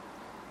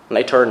 And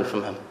I turned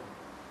from him.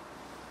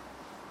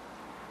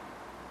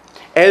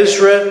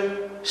 Ezra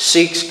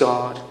seeks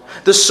God,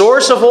 the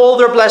source of all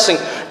their blessing.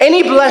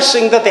 Any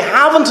blessing that they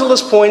have until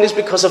this point is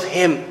because of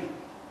him.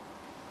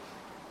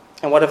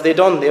 And what have they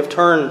done? They have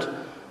turned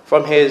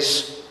from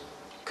his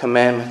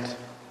commandment.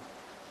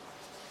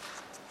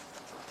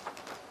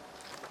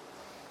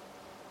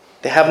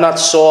 They have not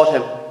sought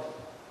him.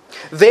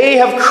 They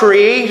have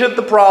created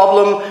the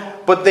problem,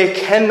 but they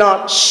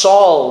cannot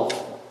solve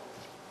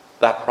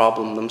that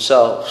problem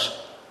themselves.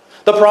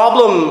 The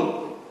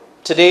problem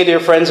today, dear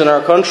friends, in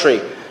our country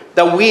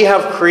that we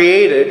have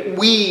created,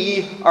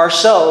 we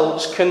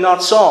ourselves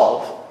cannot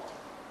solve.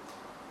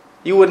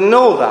 You would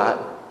know that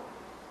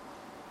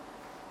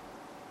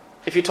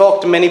if you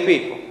talk to many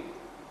people.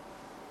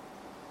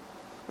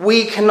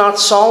 We cannot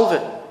solve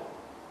it.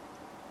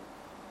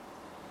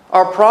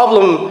 Our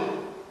problem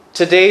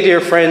today, dear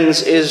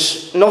friends,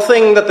 is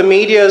nothing that the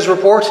media is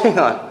reporting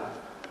on.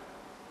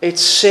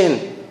 It's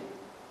sin.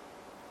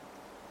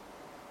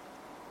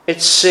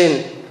 It's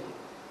sin.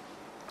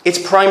 It's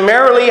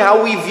primarily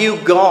how we view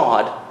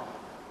God.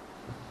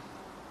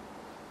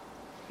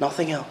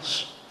 Nothing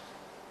else.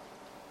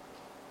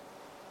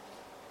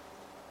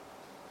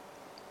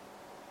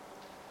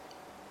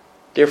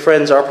 Dear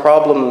friends, our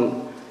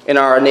problem in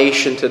our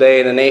nation today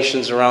and the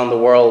nations around the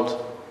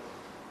world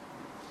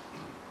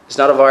is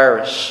not a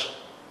virus.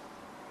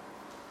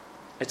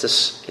 It's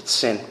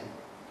sin.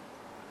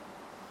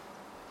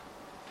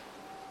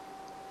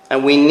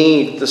 And we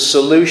need the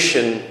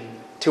solution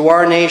to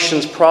our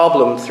nation's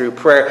problem through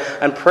prayer.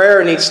 And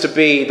prayer needs to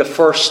be the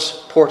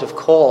first port of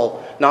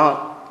call,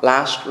 not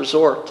last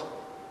resort.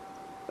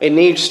 It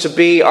needs to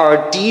be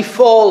our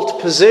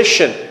default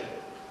position.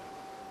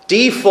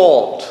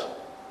 Default,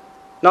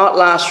 not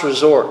last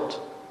resort.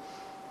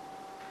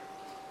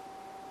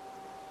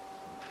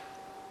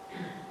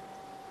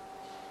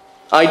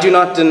 I do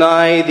not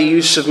deny the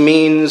use of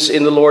means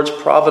in the Lord's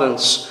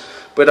providence,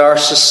 but our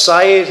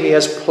society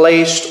has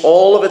placed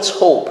all of its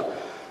hope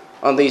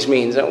on these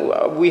means.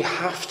 And we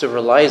have to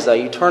realize that.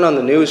 You turn on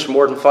the news for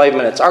more than 5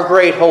 minutes. Our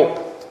great hope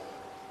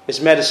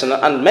is medicine.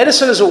 And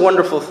medicine is a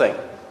wonderful thing.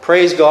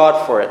 Praise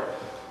God for it.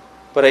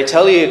 But I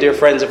tell you, dear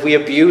friends, if we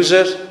abuse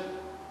it,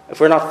 if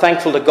we're not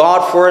thankful to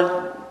God for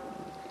it,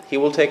 He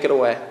will take it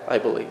away, I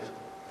believe.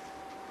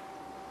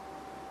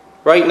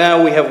 Right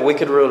now we have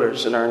wicked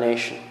rulers in our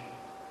nation.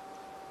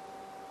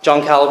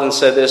 John Calvin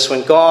said this: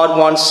 when God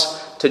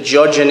wants to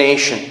judge a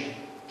nation,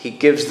 He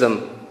gives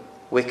them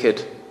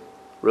wicked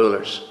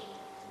rulers.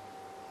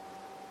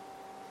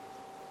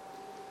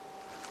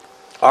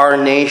 Our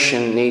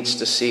nation needs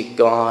to seek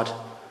God,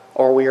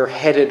 or we are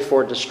headed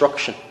for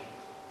destruction.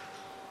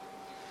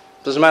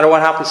 It doesn't matter what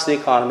happens to the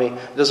economy.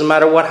 It doesn't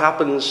matter what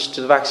happens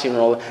to the vaccine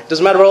rollout. It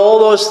doesn't matter about all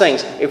those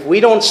things. If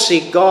we don't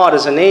seek God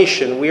as a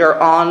nation, we are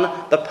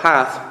on the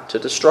path to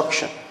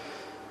destruction.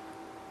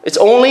 It's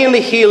only in the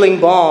healing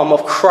balm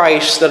of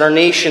Christ that our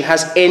nation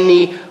has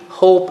any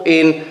hope.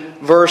 In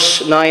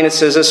verse 9 it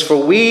says this: for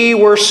we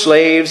were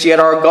slaves, yet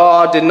our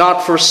God did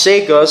not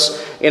forsake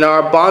us in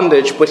our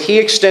bondage, but He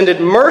extended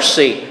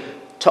mercy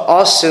to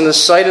us in the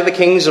sight of the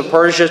kings of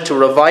Persia, to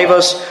revive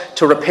us,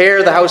 to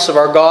repair the house of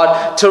our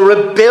God, to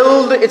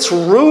rebuild its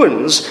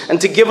ruins,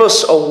 and to give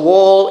us a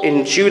wall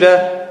in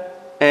Judah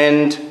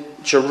and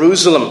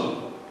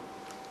Jerusalem.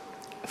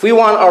 If we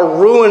want our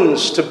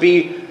ruins to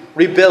be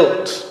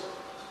rebuilt,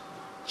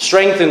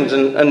 strengthened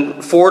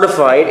and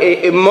fortified,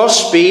 it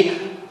must be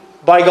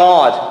by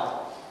God.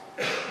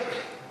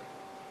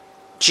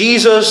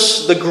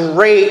 Jesus, the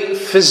great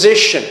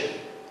physician.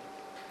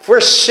 If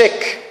we're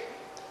sick,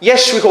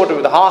 yes, we go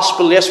to the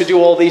hospital, yes, we do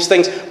all these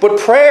things, but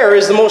prayer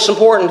is the most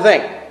important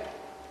thing.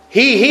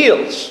 He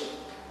heals.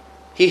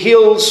 He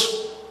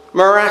heals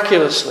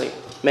miraculously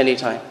many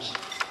times.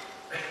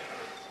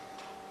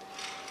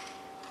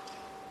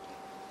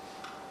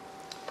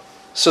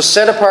 So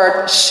set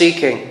apart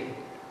seeking.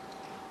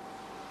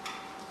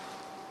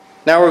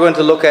 Now we're going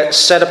to look at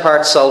set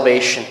apart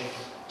salvation.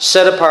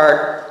 Set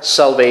apart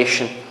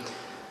salvation.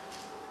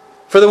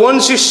 For the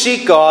ones who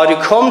seek God,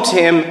 who come to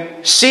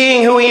Him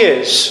seeing who He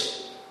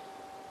is,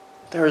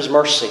 there is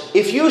mercy.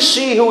 If you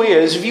see who He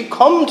is, if you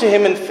come to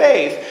Him in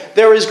faith,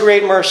 there is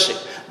great mercy.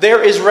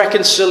 There is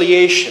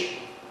reconciliation.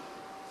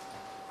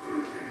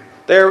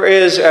 There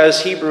is,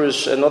 as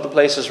Hebrews and other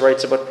places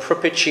writes about,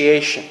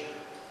 propitiation.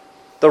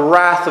 The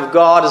wrath of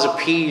God is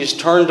appeased,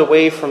 turned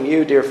away from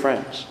you, dear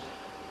friends.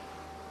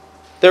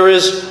 There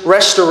is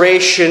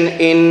restoration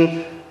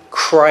in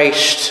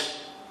Christ.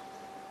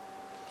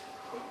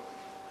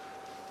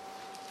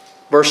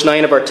 Verse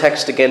 9 of our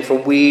text again: for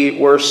we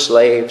were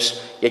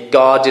slaves, yet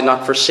God did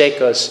not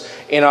forsake us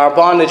in our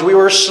bondage. We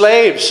were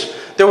slaves.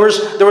 There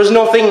was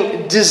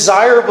nothing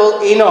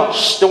desirable in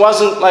us. There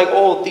wasn't like,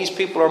 oh, these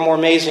people are more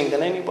amazing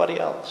than anybody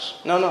else.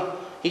 No.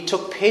 He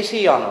took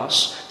pity on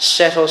us,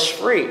 set us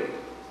free.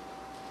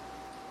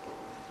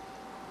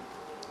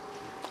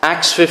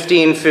 Acts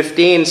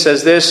 15:15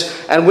 says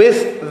this: and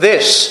with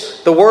this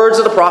the words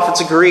of the prophets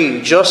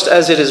agree, just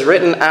as it is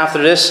written,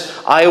 after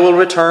this I will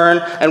return,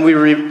 and we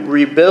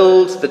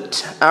rebuild the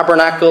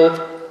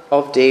tabernacle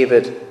of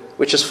David,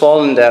 which has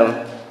fallen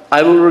down.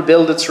 I will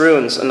rebuild its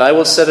ruins, and I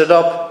will set it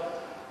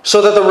up,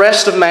 so that the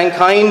rest of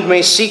mankind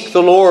may seek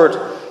the Lord,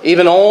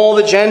 even all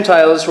the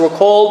Gentiles who are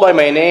called by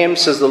my name,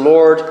 says the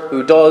Lord,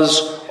 who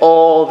does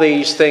all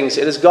these things.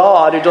 It is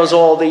God who does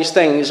all these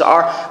things.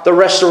 The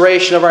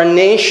restoration of our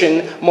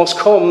nation must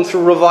come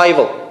through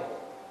revival.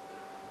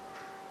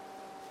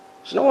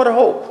 There's no other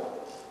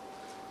hope.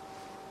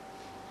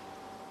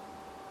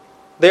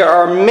 There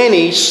are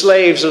many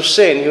slaves of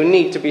sin who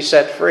need to be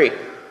set free.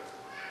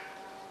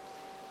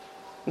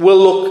 We'll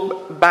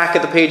look back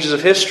at the pages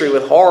of history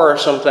with horror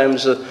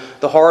sometimes,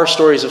 the horror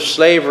stories of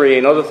slavery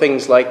and other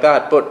things like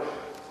that. But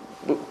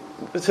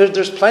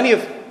there's plenty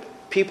of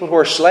people who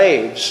are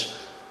slaves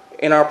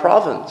in our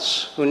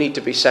province who need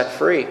to be set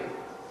free.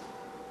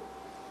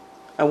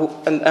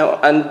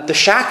 And the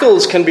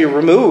shackles can be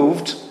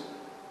removed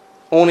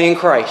only in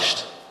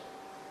Christ.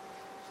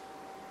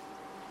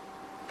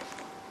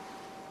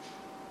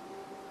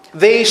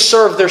 They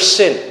serve their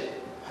sin.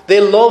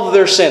 They love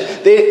their sin.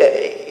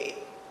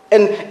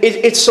 And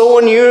it's so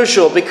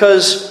unusual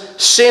because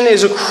sin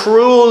is a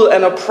cruel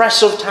and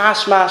oppressive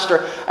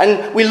taskmaster.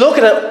 And we look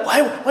at it,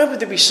 why would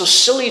they be so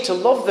silly to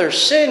love their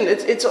sin?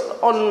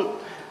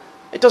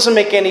 It doesn't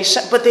make any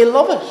sense, but they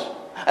love it.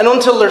 And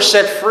until they're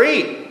set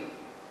free,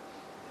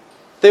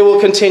 they will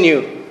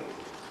continue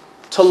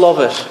to love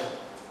it.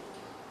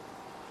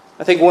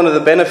 I think one of the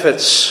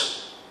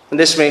benefits, and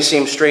this may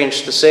seem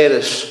strange to say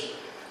this,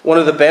 one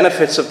of the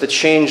benefits of the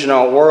change in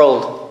our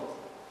world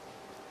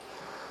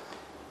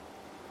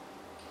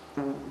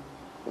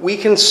we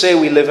can say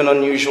we live in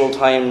unusual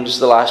times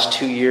the last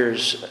 2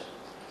 years,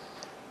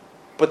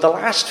 but the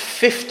last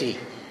 50,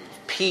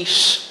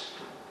 peace,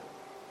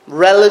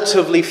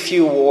 relatively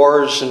few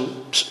wars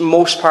in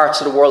most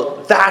parts of the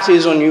world, that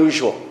is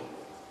unusual.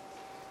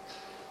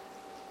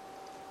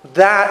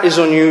 That is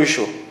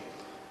unusual.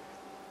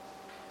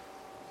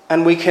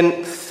 And we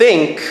can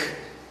think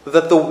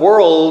that the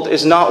world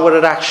is not what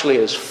it actually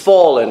is,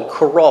 fallen,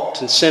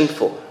 corrupt, and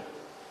sinful.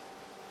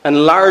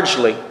 And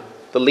largely,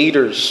 the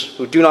leaders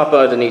who do not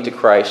bow the knee to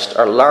Christ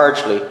are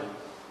largely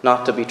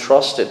not to be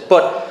trusted.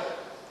 But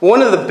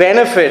one of the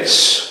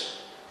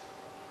benefits,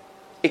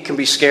 it can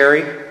be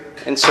scary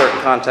in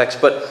certain contexts,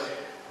 but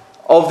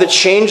of the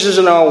changes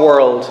in our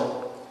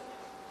world,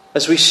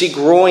 as we see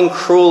growing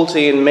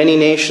cruelty in many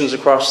nations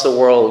across the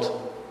world,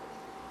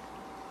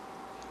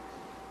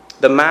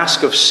 the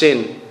mask of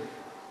sin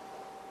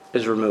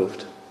is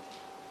removed.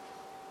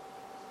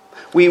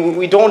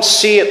 We don't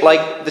see it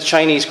like the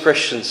Chinese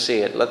Christians see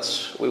it.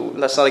 Let's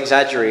not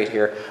exaggerate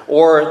here.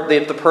 Or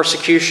the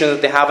persecution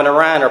that they have in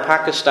Iran or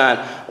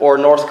Pakistan or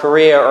North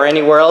Korea or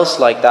anywhere else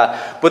like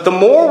that. But the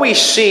more we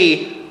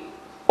see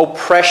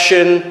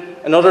oppression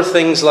and other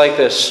things like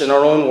this in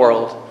our own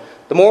world,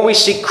 the more we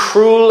see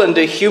cruel and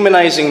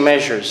dehumanizing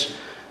measures,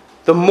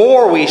 the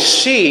more we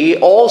see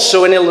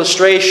also an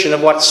illustration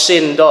of what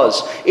sin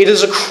does. It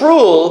is a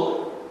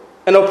cruel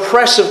and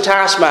oppressive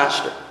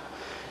taskmaster.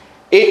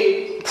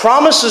 It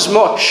promises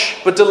much,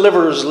 but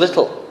delivers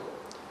little.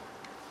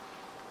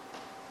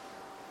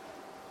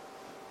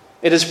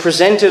 It is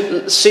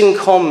presented, sin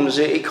comes,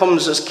 it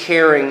comes as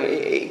caring,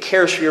 it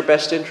cares for your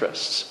best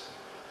interests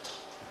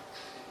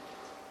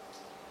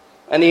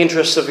and the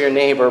interests of your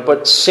neighbor.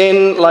 But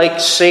sin, like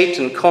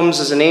Satan, comes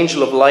as an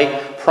angel of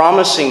light,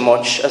 promising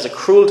much, as a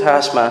cruel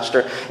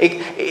taskmaster.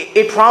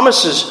 It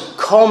promises,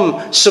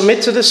 come,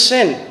 submit to the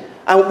sin,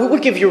 and we will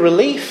give you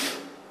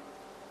relief.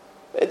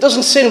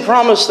 Doesn't sin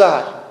promise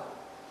that?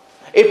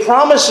 It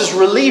promises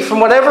relief from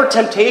whatever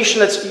temptation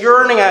that's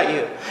yearning at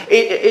you.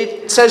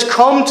 It says,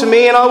 come to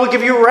me and I will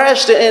give you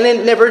rest. And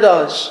it never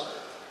does.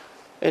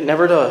 It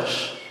never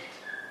does.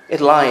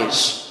 It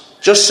lies.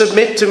 Just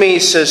submit to me,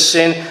 says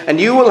sin, and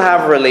you will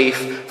have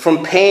relief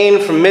from pain,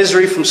 from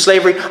misery, from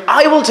slavery.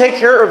 I will take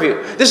care of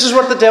you. This is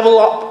what the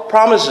devil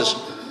promises.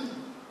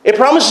 It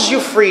promises you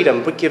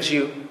freedom, but gives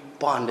you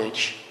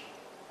bondage.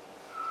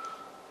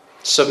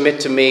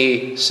 Submit to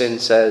me, sin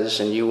says,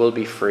 and you will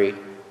be free.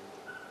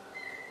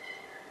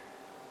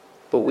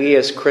 But we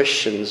as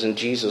Christians in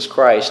Jesus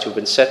Christ who've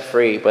been set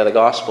free by the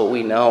gospel,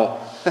 we know,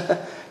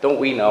 don't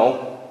we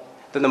know,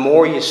 that the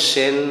more you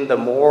sin, the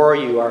more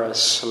you are a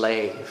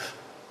slave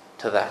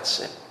to that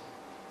sin.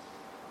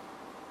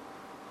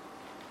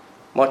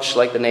 Much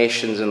like the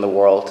nations in the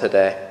world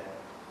today.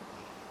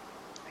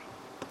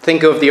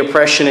 Think of the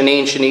oppression in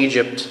ancient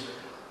Egypt.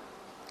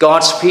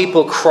 God's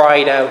people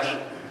cried out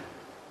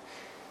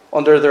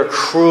under their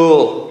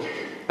cruel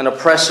and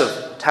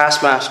oppressive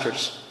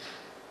taskmasters.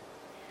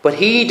 But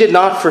he did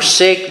not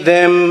forsake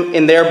them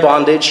in their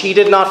bondage. He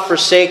did not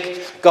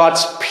forsake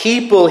God's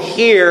people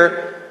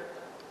here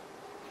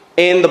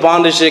in the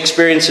bondage they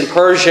experienced in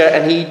Persia.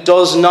 And he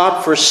does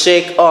not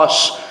forsake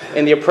us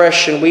in the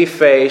oppression we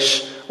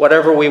face,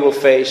 whatever we will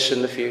face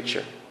in the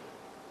future.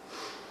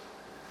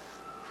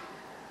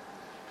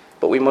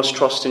 But we must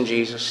trust in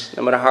Jesus,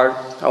 no matter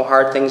how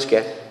hard things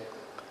get.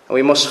 And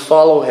we must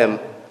follow him,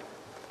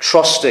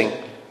 trusting.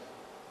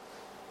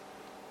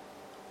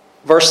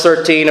 Verse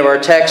 13 of our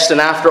text,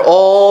 and after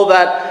all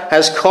that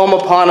has come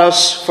upon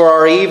us for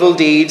our evil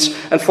deeds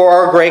and for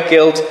our great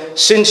guilt,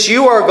 since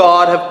you, our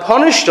God, have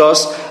punished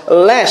us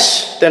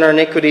less than our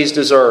iniquities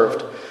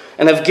deserved,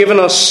 and have given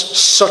us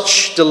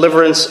such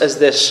deliverance as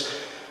this.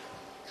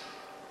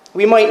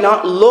 We might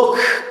not look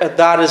at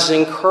that as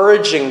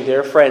encouraging,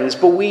 dear friends,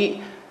 but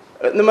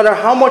no matter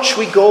how much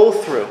we go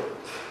through,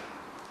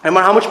 no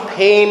matter how much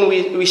pain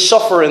we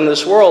suffer in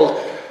this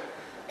world,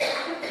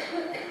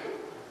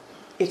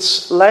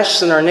 it's less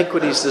than our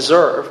iniquities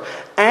deserve.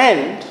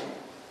 And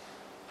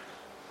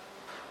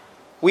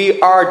we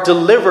are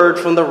delivered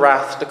from the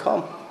wrath to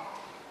come.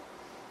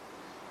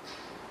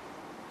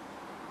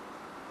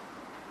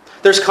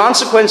 There's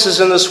consequences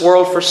in this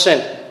world for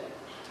sin.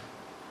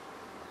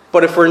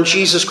 But if we're in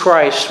Jesus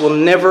Christ, we'll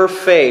never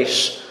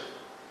face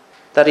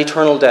that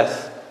eternal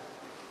death,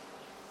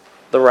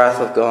 the wrath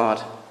of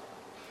God.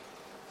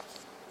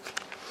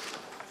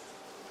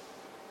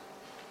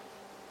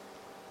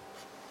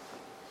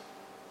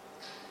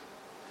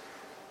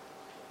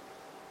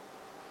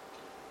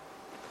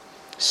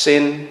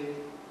 Sin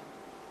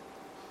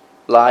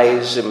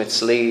lies and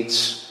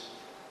misleads.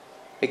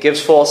 It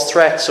gives false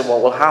threats of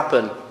what will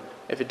happen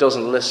if you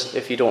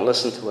don't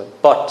listen to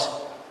it. But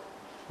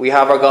we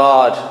have our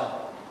God,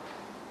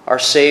 our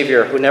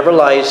Savior, who never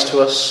lies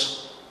to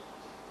us.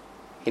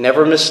 He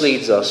never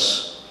misleads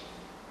us.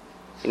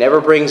 He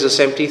never brings us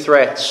empty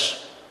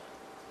threats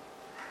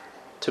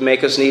to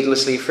make us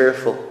needlessly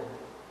fearful.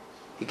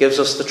 He gives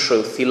us the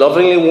truth. He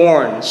lovingly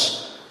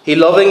warns. He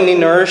lovingly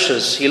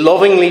nourishes. He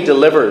lovingly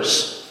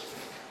delivers,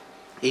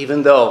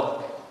 even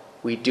though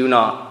we do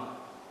not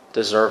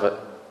deserve it.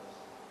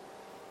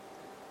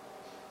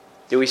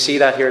 Do we see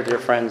that here, dear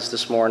friends,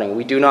 this morning?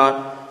 We do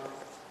not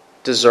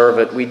deserve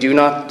it. We do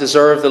not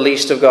deserve the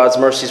least of God's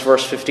mercies.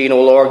 Verse 15,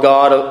 O Lord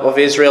God of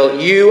Israel,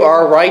 you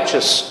are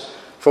righteous,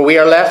 for we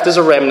are left as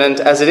a remnant,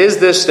 as it is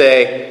this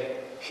day.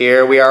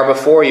 Here we are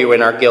before you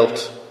in our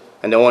guilt,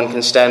 and no one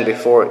can stand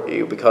before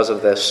you because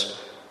of this.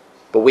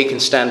 But we can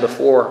stand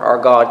before our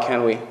God,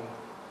 can we?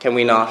 Can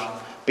we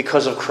not?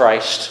 Because of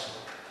Christ.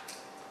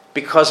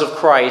 Because of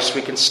Christ,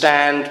 we can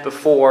stand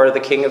before the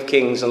King of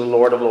Kings and the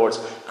Lord of Lords,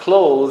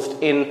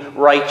 clothed in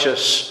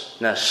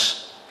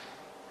righteousness,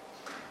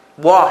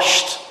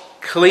 washed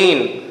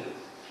clean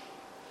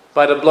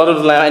by the blood of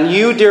the Lamb. And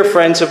you, dear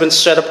friends, have been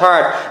set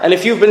apart. And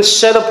if you've been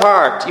set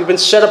apart, you've been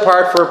set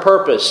apart for a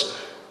purpose.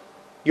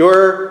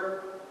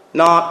 You're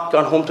not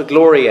gone home to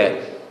glory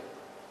yet.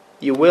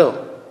 You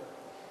will.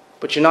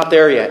 But you're not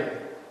there yet.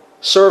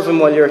 Serve Him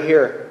while you're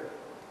here.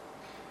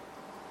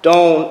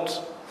 Don't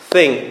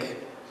think,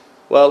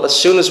 well, as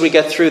soon as we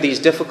get through these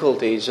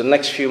difficulties, the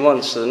next few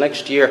months, the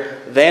next year,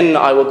 then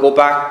I will go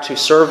back to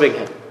serving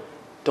Him.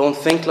 Don't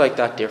think like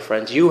that, dear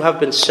friends. You have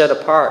been set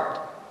apart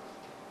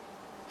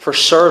for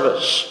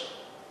service,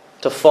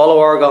 to follow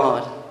our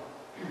God.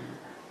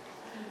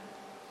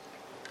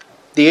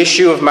 The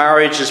issue of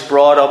marriage is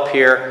brought up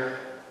here,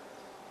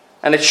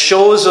 and it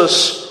shows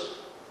us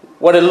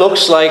what it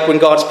looks like when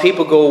God's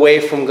people go away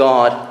from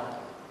God.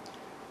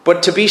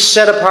 But to be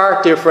set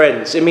apart, dear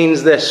friends, it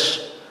means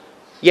this.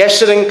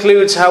 Yes, it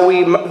includes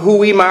who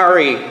we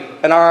marry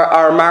and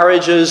our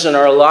marriages and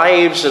our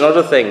lives and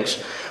other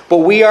things. But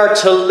we are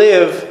to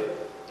live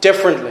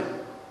differently.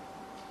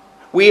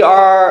 We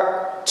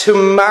are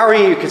to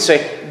marry, you could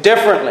say,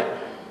 differently.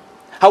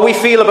 How we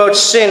feel about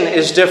sin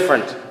is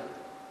different.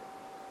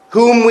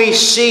 Whom we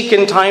seek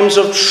in times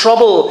of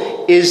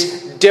trouble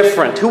is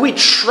different. Who we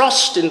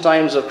trust in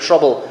times of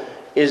trouble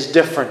is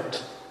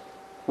different.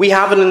 We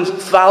have an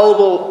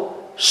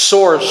infallible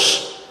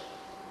source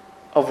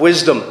of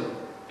wisdom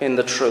in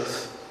the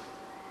truth.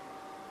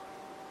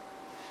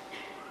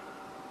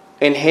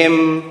 In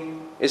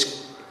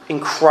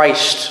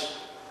Christ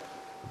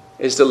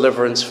is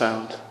deliverance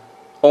found.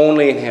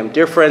 Only in Him.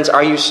 Dear friends,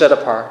 are you set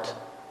apart?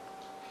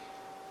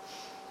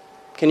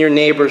 Can your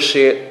neighbors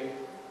see it,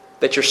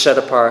 that you're set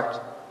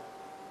apart?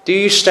 Do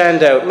you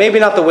stand out? Maybe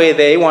not the way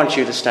they want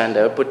you to stand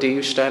out, but do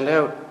you stand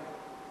out?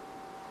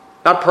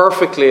 Not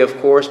perfectly, of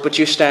course, but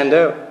you stand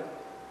out.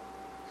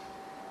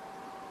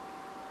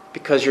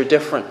 Because you're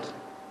different.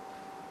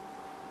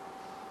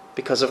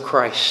 Because of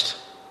Christ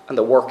and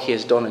the work He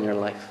has done in your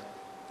life.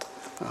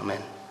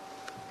 Amen.